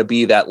I can kind of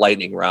be that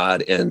lightning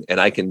rod, and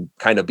I can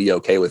kind of be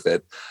okay with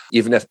it.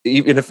 Even if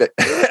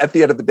at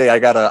the end of the day, I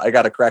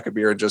gotta crack a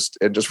beer and just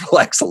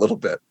relax a little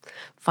bit.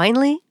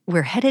 Finally,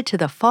 we're headed to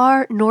the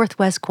far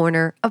northwest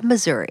corner of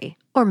Missouri,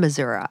 or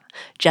Missouri.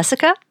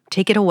 Jessica,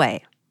 take it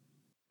away.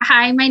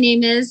 Hi, my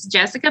name is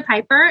Jessica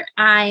Piper.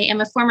 I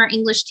am a former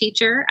English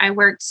teacher. I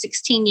worked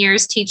 16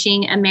 years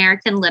teaching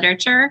American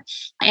literature,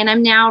 and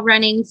I'm now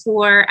running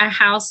for a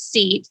House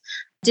seat.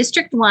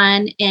 District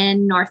 1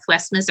 in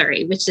Northwest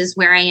Missouri, which is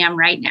where I am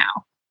right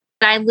now.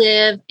 I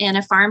live in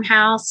a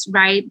farmhouse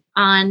right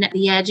on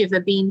the edge of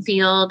a bean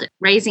field,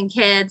 raising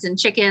kids and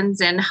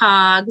chickens and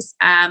hogs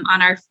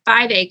on our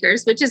 5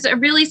 acres, which is a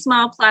really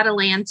small plot of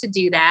land to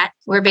do that.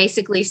 We're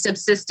basically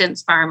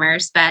subsistence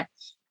farmers, but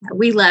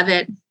we love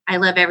it. I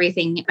love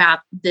everything about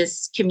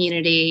this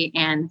community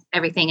and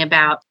everything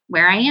about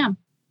where I am.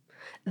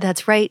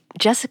 That's right.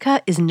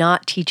 Jessica is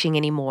not teaching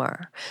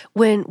anymore.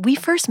 When we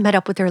first met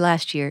up with her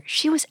last year,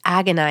 she was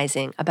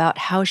agonizing about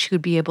how she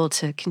would be able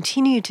to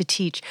continue to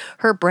teach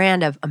her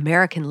brand of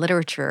American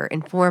literature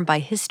informed by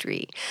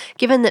history,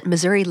 given that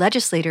Missouri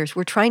legislators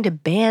were trying to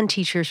ban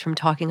teachers from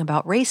talking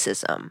about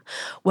racism.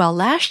 While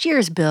last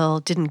year's bill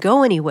didn't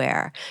go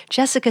anywhere,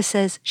 Jessica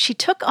says she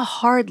took a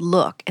hard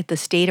look at the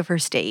state of her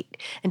state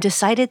and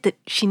decided that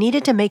she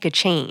needed to make a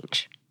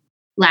change.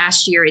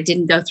 Last year, it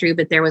didn't go through,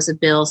 but there was a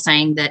bill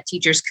saying that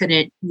teachers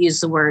couldn't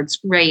use the words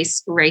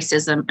race,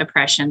 racism,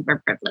 oppression,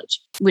 or privilege,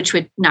 which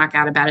would knock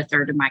out about a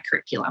third of my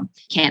curriculum.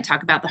 Can't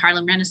talk about the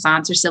Harlem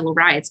Renaissance or civil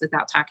rights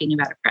without talking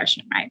about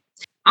oppression, right?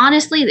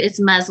 Honestly, it's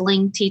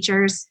muzzling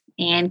teachers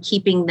and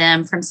keeping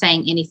them from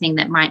saying anything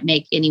that might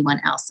make anyone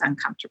else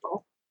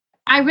uncomfortable.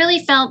 I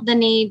really felt the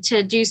need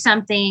to do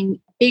something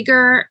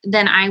bigger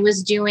than I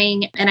was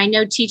doing. And I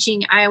know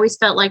teaching, I always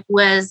felt like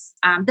was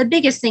the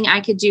biggest thing I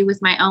could do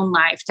with my own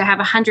life, to have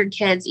 100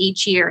 kids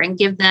each year and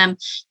give them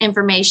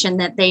information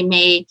that they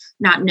may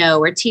not know,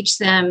 or teach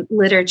them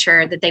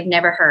literature that they've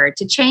never heard,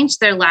 to change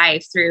their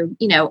life through,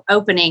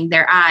 opening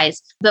their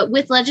eyes. But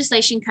with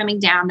legislation coming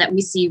down that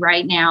we see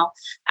right now,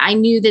 I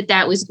knew that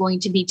that was going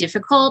to be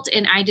difficult.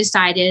 And I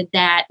decided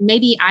that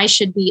maybe I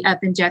should be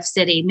up in Jeff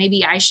City.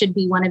 Maybe I should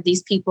be one of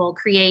these people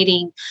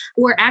creating,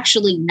 or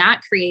actually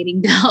not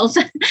creating bills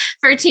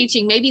for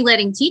teaching, maybe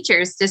letting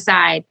teachers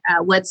decide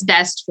what's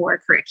best for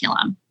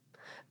curriculum.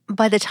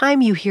 By the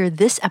time you hear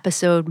this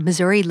episode,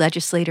 Missouri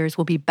legislators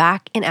will be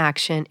back in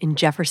action in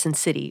Jefferson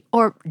City,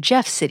 or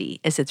Jeff City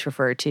as it's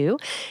referred to,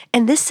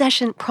 and this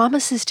session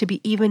promises to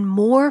be even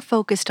more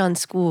focused on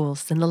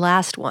schools than the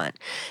last one.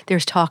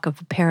 There's talk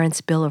of a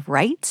Parents' Bill of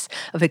Rights,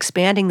 of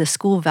expanding the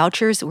school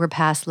vouchers that were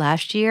passed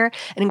last year,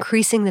 and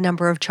increasing the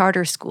number of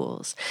charter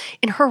schools.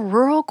 In her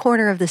rural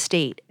corner of the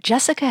state,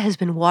 Jessica has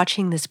been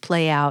watching this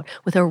play out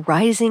with a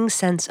rising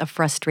sense of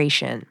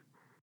frustration.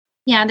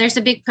 Yeah, there's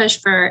a big push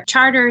for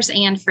charters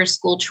and for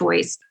school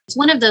choice. It's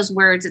one of those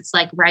words, it's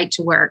like right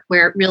to work,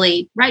 where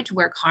really right to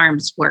work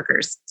harms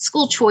workers.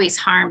 School choice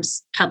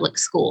harms public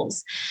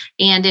schools.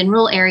 And in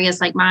rural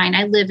areas like mine,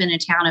 I live in a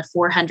town of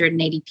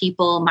 480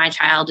 people. My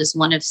child is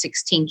one of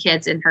 16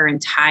 kids in her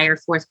entire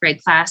 4th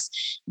grade class.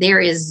 There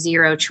is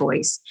zero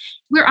choice.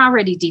 We're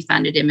already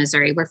defunded in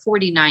Missouri. We're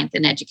 49th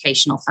in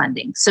educational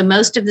funding. So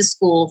most of the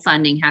school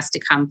funding has to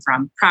come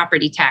from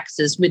property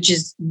taxes, which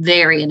is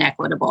very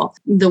inequitable,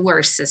 the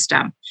worst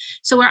system.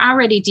 So we're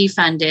already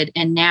defunded.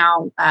 And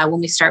now when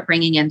we start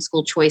bringing in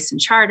school choice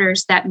and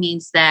charters, that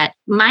means that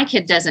my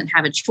kid doesn't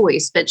have a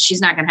choice, but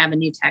she's not going to have a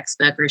new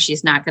textbook, or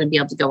she's not going to be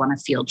able to go on a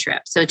field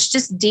trip. So it's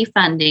just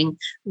defunding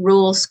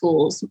rural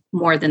schools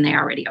more than they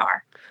already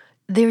are.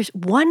 There's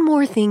one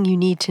more thing you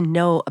need to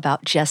know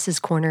about Jess's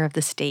corner of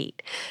the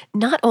state.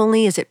 Not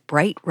only is it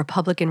bright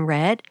Republican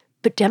red,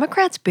 but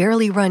Democrats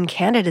barely run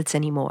candidates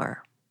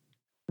anymore.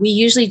 We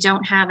usually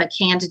don't have a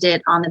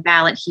candidate on the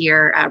ballot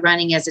here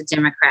running as a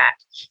Democrat.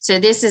 So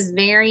this is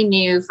very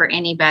new for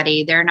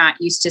anybody. They're not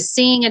used to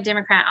seeing a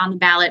Democrat on the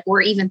ballot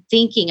or even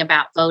thinking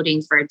about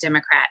voting for a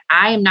Democrat.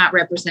 I am not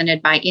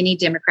represented by any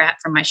Democrat,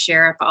 from my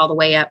sheriff all the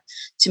way up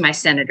to my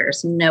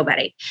senators,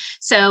 nobody.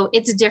 So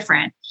it's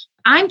different.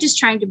 I'm just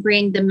trying to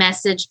bring the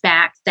message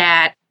back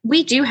that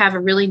we do have a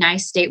really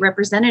nice state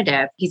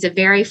representative. He's a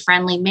very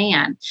friendly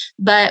man.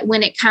 But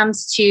when it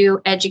comes to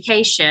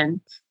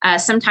education,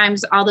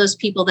 sometimes all those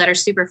people that are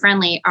super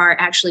friendly are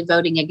actually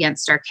voting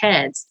against our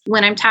kids.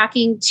 When I'm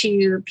talking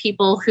to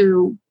people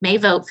who may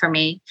vote for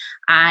me,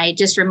 I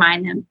just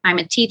remind them I'm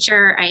a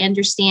teacher. I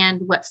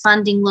understand what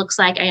funding looks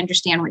like. I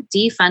understand what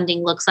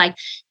defunding looks like.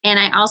 And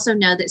I also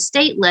know that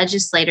state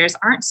legislators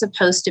aren't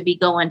supposed to be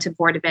going to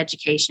Board of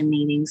Education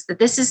meetings, that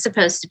this is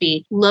supposed to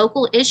be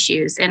local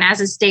issues. And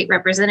as a state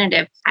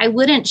representative, I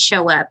wouldn't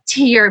show up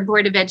to your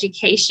Board of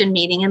Education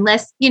meeting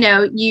unless,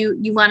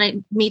 you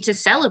wanted me to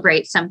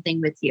celebrate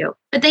something with you.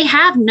 But they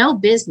have no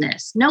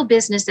business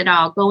at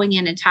all going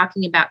in and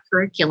talking about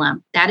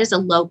curriculum. That is a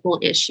local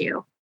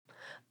issue.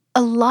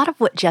 A lot of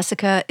what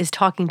Jessica is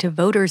talking to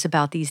voters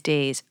about these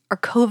days are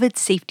COVID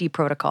safety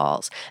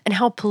protocols and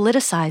how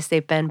politicized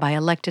they've been by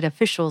elected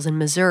officials in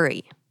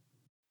Missouri.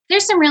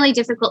 There's some really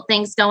difficult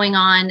things going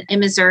on in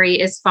Missouri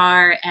as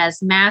far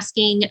as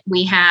masking.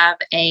 We have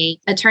an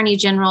attorney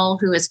general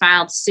who has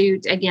filed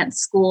suit against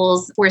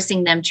schools,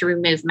 forcing them to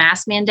remove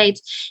mask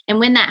mandates. And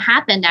when that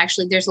happened,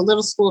 actually, there's a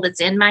little school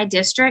that's in my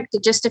district,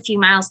 just a few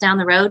miles down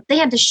the road. They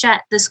had to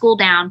shut the school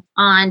down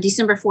on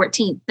December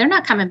 14th. They're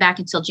not coming back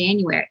until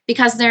January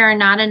because there are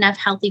not enough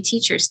healthy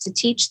teachers to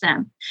teach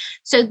them.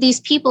 So these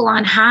people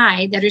on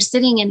high that are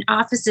sitting in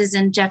offices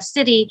in Jeff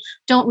City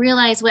don't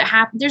realize what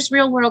happened. There's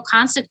real world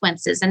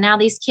consequences. And And now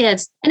these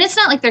kids, and it's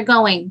not like they're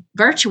going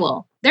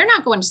virtual. They're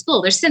not going to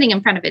school. They're sitting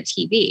in front of a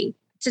TV.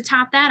 To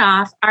top that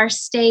off, our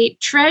state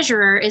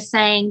treasurer is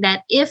saying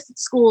that if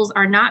schools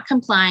are not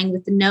complying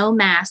with the no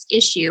mask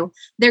issue,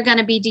 they're going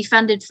to be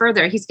defunded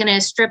further. He's going to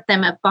strip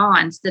them of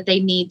bonds that they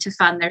need to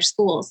fund their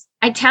schools.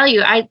 I tell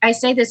you, I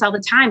say this all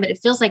the time, but it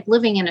feels like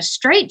living in a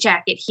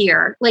straitjacket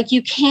here. Like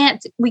we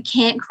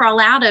can't crawl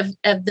out of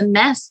the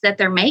mess that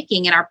they're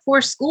making, and our poor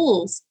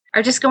schools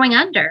are just going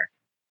under.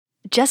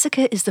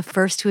 Jessica is the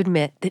first to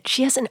admit that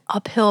she has an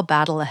uphill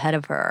battle ahead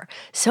of her.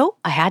 So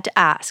I had to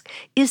ask,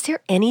 is there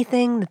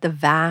anything that the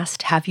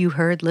vast Have You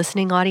Heard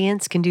listening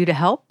audience can do to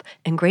help?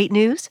 And great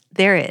news,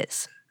 there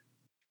is.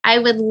 I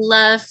would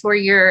love for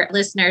your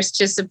listeners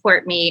to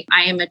support me.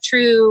 I am a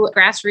true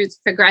grassroots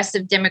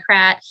progressive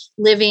Democrat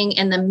living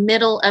in the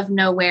middle of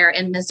nowhere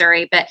in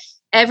Missouri, but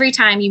every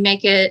time you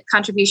make a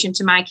contribution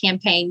to my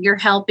campaign, you're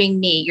helping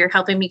me. You're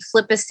helping me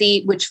flip a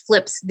seat, which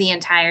flips the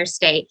entire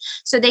state.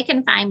 So they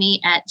can find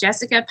me at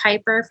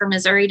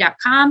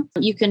jessicapiper4missouri.com.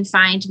 You can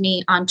find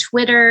me on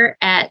Twitter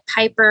at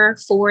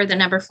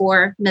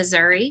Piper4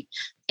 Missouri.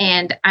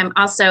 And I'm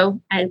also,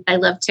 I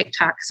love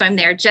TikTok. So I'm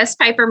there, Just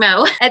Piper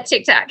Mo at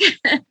TikTok.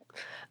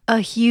 A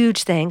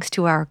huge thanks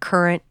to our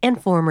current and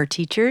former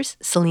teachers,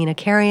 Selena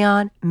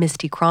Carrion,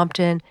 Misty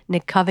Crompton,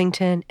 Nick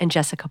Covington, and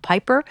Jessica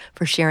Piper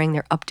for sharing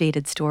their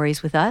updated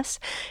stories with us.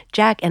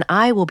 Jack and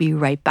I will be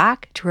right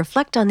back to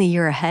reflect on the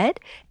year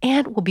ahead,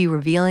 and we'll be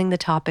revealing the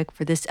topic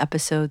for this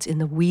episode's In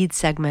the Weeds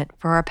segment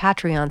for our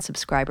Patreon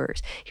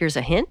subscribers. Here's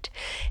a hint.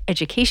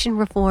 Education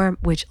reform,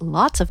 which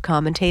lots of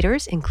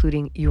commentators,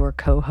 including your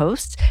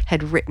co-hosts,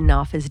 had written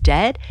off as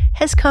dead,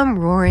 has come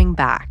roaring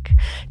back.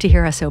 To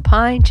hear us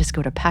opine, just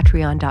go to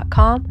patreon.com/Have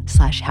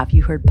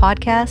You Heard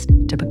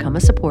Podcast to become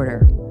a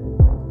supporter.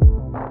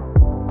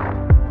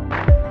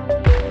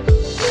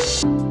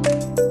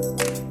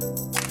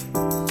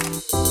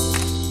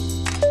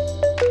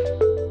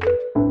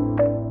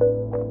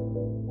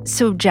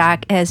 So,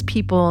 Jack, as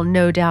people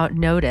no doubt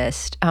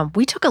noticed,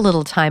 we took a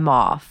little time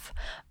off.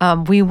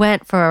 We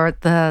went for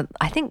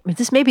I think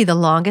this may be the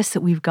longest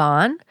that we've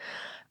gone.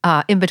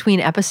 In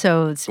between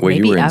episodes, well,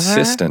 maybe you were ever.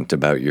 insistent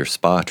about your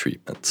spa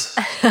treatments.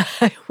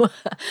 I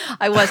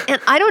was, and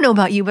I don't know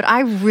about you, but I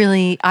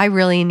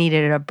really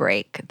needed a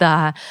break.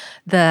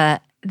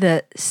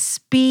 The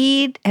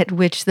speed at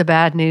which the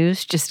bad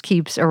news just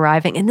keeps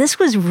arriving, and this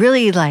was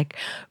really like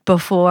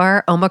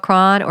before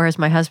Omicron, or as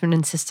my husband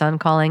insists on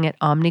calling it,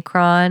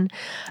 Omnicron.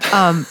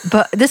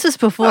 But this was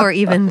before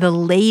even the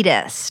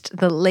latest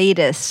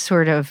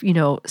sort of,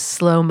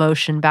 slow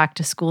motion back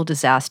to school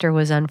disaster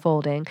was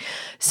unfolding.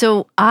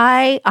 So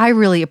I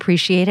really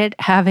appreciated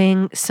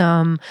having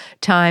some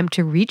time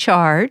to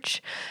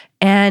recharge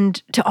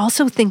and to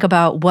also think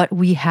about what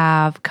we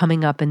have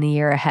coming up in the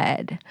year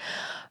ahead.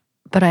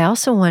 But I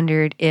also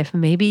wondered if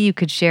maybe you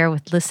could share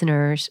with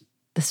listeners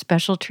the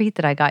special treat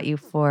that I got you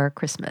for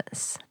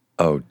Christmas.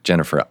 Oh,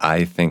 Jennifer,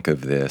 I think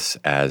of this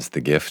as the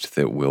gift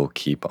that we'll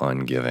keep on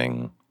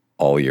giving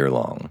all year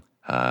long.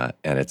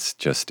 And it's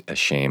just a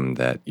shame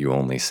that you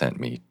only sent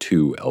me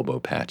 2 elbow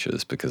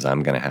patches, because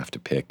I'm going to have to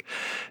pick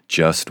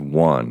just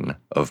one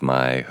of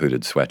my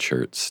hooded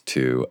sweatshirts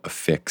to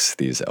affix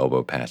these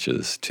elbow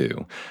patches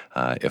to.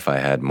 If I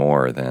had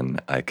more,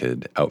 then I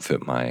could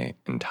outfit my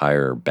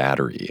entire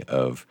battery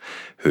of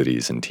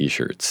hoodies and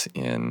T-shirts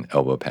in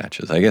elbow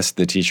patches. I guess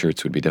the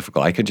T-shirts would be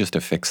difficult. I could just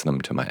affix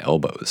them to my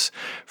elbows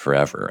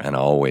forever and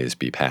always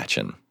be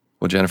patching.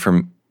 Well,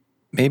 Jennifer,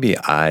 maybe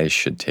I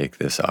should take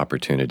this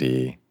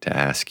opportunity to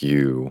ask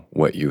you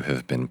what you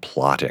have been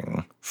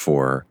plotting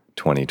for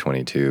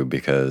 2022,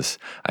 because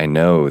I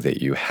know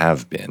that you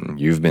have been.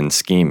 You've been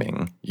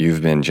scheming.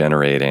 You've been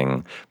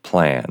generating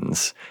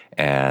plans.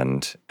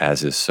 And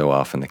as is so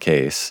often the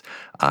case,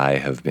 I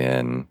have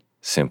been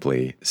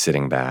simply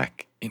sitting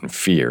back in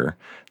fear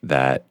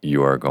that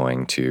you are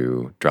going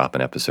to drop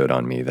an episode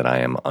on me that I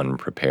am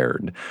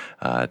unprepared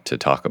to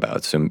talk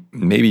about. So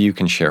maybe you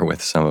can share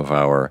with some of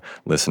our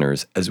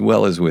listeners, as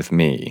well as with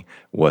me,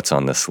 what's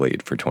on the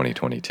slate for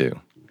 2022.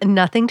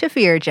 Nothing to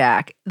fear,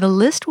 Jack. The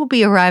list will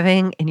be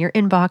arriving in your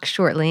inbox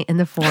shortly in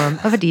the form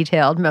of a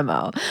detailed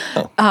memo.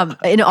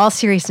 In all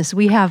seriousness,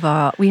 we have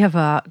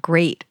a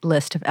great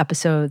list of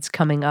episodes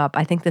coming up.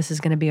 I think this is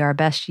going to be our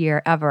best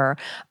year ever.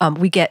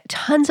 We get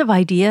tons of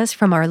ideas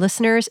from our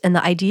listeners, and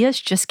the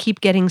ideas just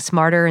keep getting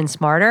smarter and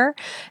smarter.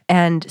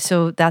 And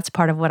so that's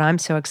part of what I'm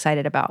so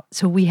excited about.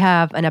 So we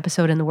have an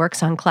episode in the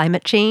works on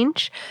climate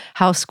change,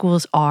 how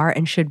schools are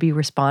and should be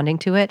responding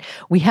to it.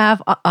 We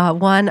have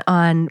one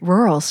on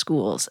rural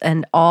schools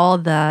and all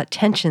the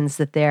tensions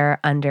that they're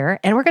under.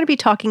 And we're going to be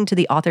talking to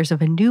the authors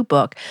of a new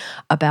book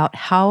about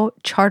how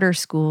charter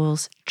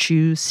schools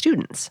choose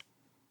students.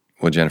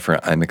 Well, Jennifer,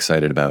 I'm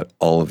excited about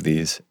all of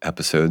these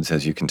episodes.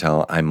 As you can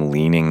tell, I'm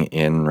leaning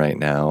in right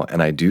now,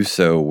 and I do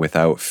so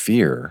without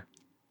fear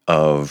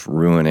of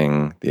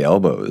ruining the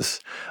elbows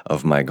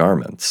of my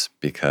garments,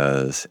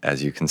 because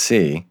as you can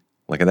see,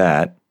 look at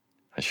that.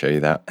 I'll show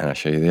you that, and I'll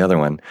show you the other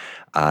one.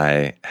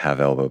 I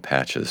have elbow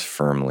patches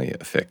firmly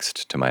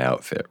affixed to my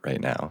outfit right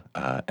now,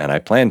 and I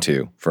plan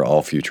to for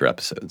all future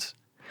episodes.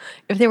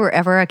 If there were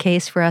ever a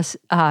case for us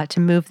to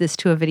move this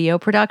to a video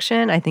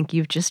production, I think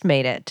you've just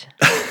made it.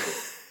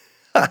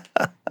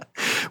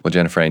 Well,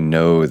 Jennifer, I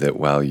know that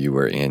while you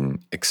were in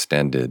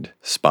extended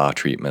spa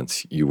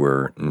treatments, you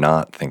were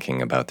not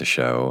thinking about the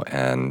show,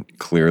 and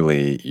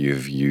clearly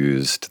you've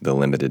used the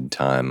limited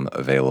time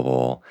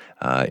available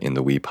in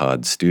the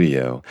WePod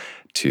studio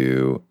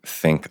to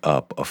think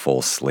up a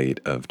full slate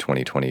of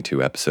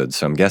 2022 episodes.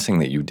 So I'm guessing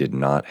that you did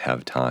not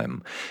have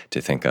time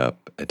to think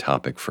up a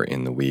topic for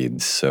In the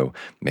Weeds, so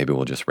maybe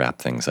we'll just wrap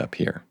things up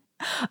here.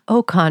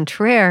 Au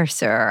contraire,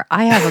 sir.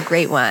 I have a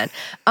great one.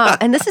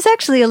 And this is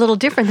actually a little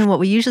different than what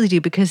we usually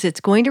do because it's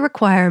going to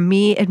require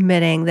me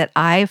admitting that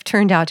I've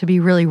turned out to be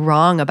really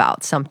wrong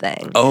about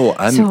something. Oh,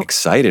 I'm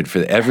excited for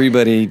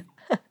everybody.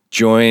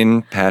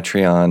 Join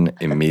Patreon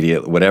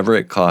immediately. Whatever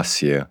it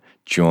costs you,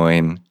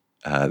 join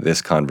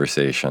this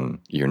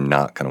conversation. You're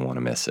not going to want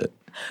to miss it.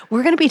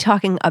 We're going to be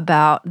talking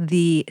about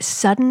the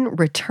sudden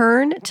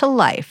return to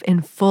life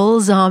in full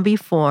zombie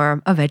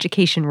form of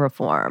education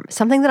reform,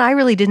 something that I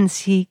really didn't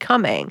see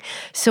coming.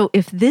 So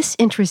if this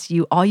interests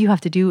you, all you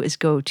have to do is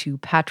go to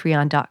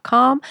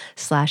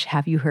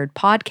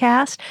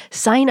patreon.com/haveyouheardpodcast,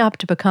 sign up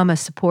to become a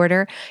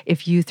supporter.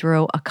 If you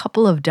throw a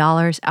couple of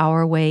dollars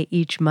our way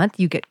each month,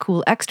 you get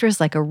cool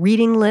extras like a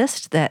reading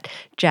list that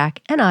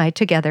Jack and I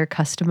together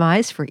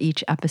customize for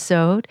each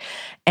episode.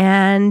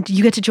 And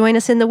you get to join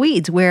us in the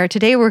weeds, where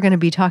today we're going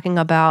to be talking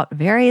about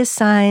various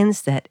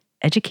signs that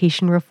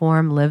education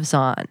reform lives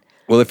on.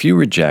 Well, if you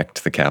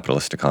reject the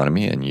capitalist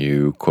economy and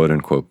you quote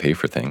unquote pay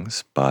for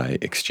things by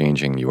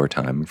exchanging your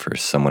time for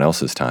someone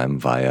else's time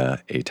via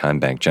a time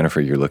bank, Jennifer,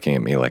 you're looking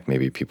at me like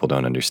maybe people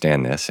don't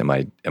understand this. Am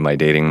I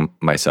dating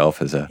myself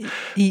as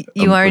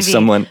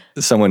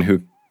someone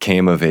who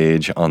came of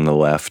age on the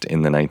left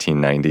in the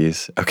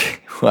 1990s? Okay,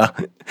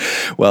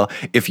 well,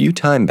 if you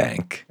time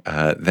bank,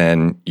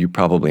 then you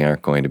probably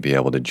aren't going to be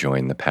able to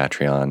join the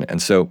Patreon.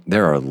 And so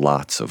there are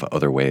lots of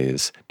other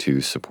ways to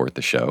support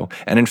the show.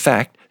 And in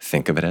fact,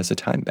 think of it as a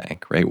time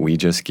bank, right? We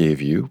just gave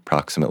you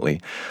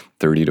approximately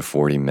 30 to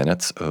 40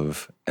 minutes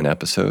of an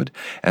episode.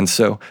 And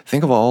so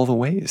think of all the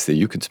ways that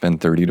you could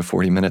spend 30 to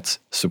 40 minutes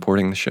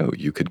supporting the show.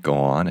 You could go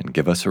on and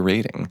give us a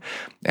rating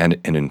and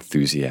an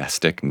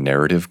enthusiastic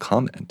narrative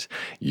comment.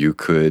 You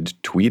could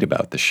tweet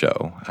about the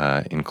show,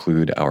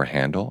 include our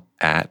handle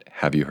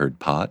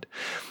 @HaveYouHeardPod.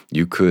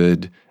 You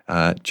could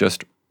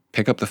just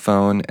pick up the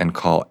phone and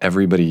call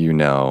everybody you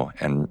know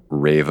and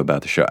rave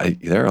about the show.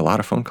 There are a lot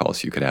of phone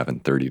calls you could have in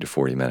 30 to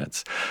 40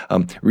 minutes.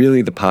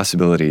 Really, the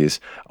possibilities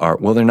are,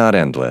 well, they're not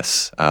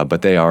endless,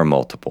 but they are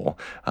multiple.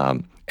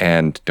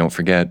 And don't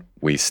forget,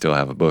 we still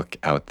have a book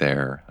out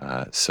there.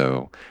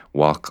 So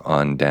walk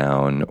on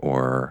down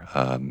or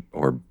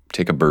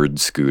take a bird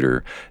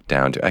scooter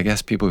down to, I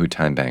guess people who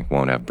time bank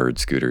won't have bird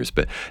scooters,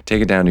 but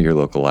take it down to your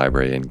local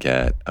library and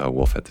get a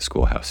Wolf at the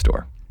Schoolhouse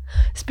store.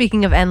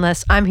 Speaking of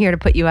endless, I'm here to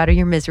put you out of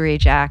your misery,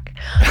 Jack.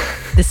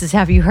 This is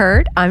Have You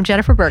Heard? I'm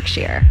Jennifer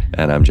Berkshire.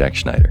 And I'm Jack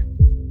Schneider.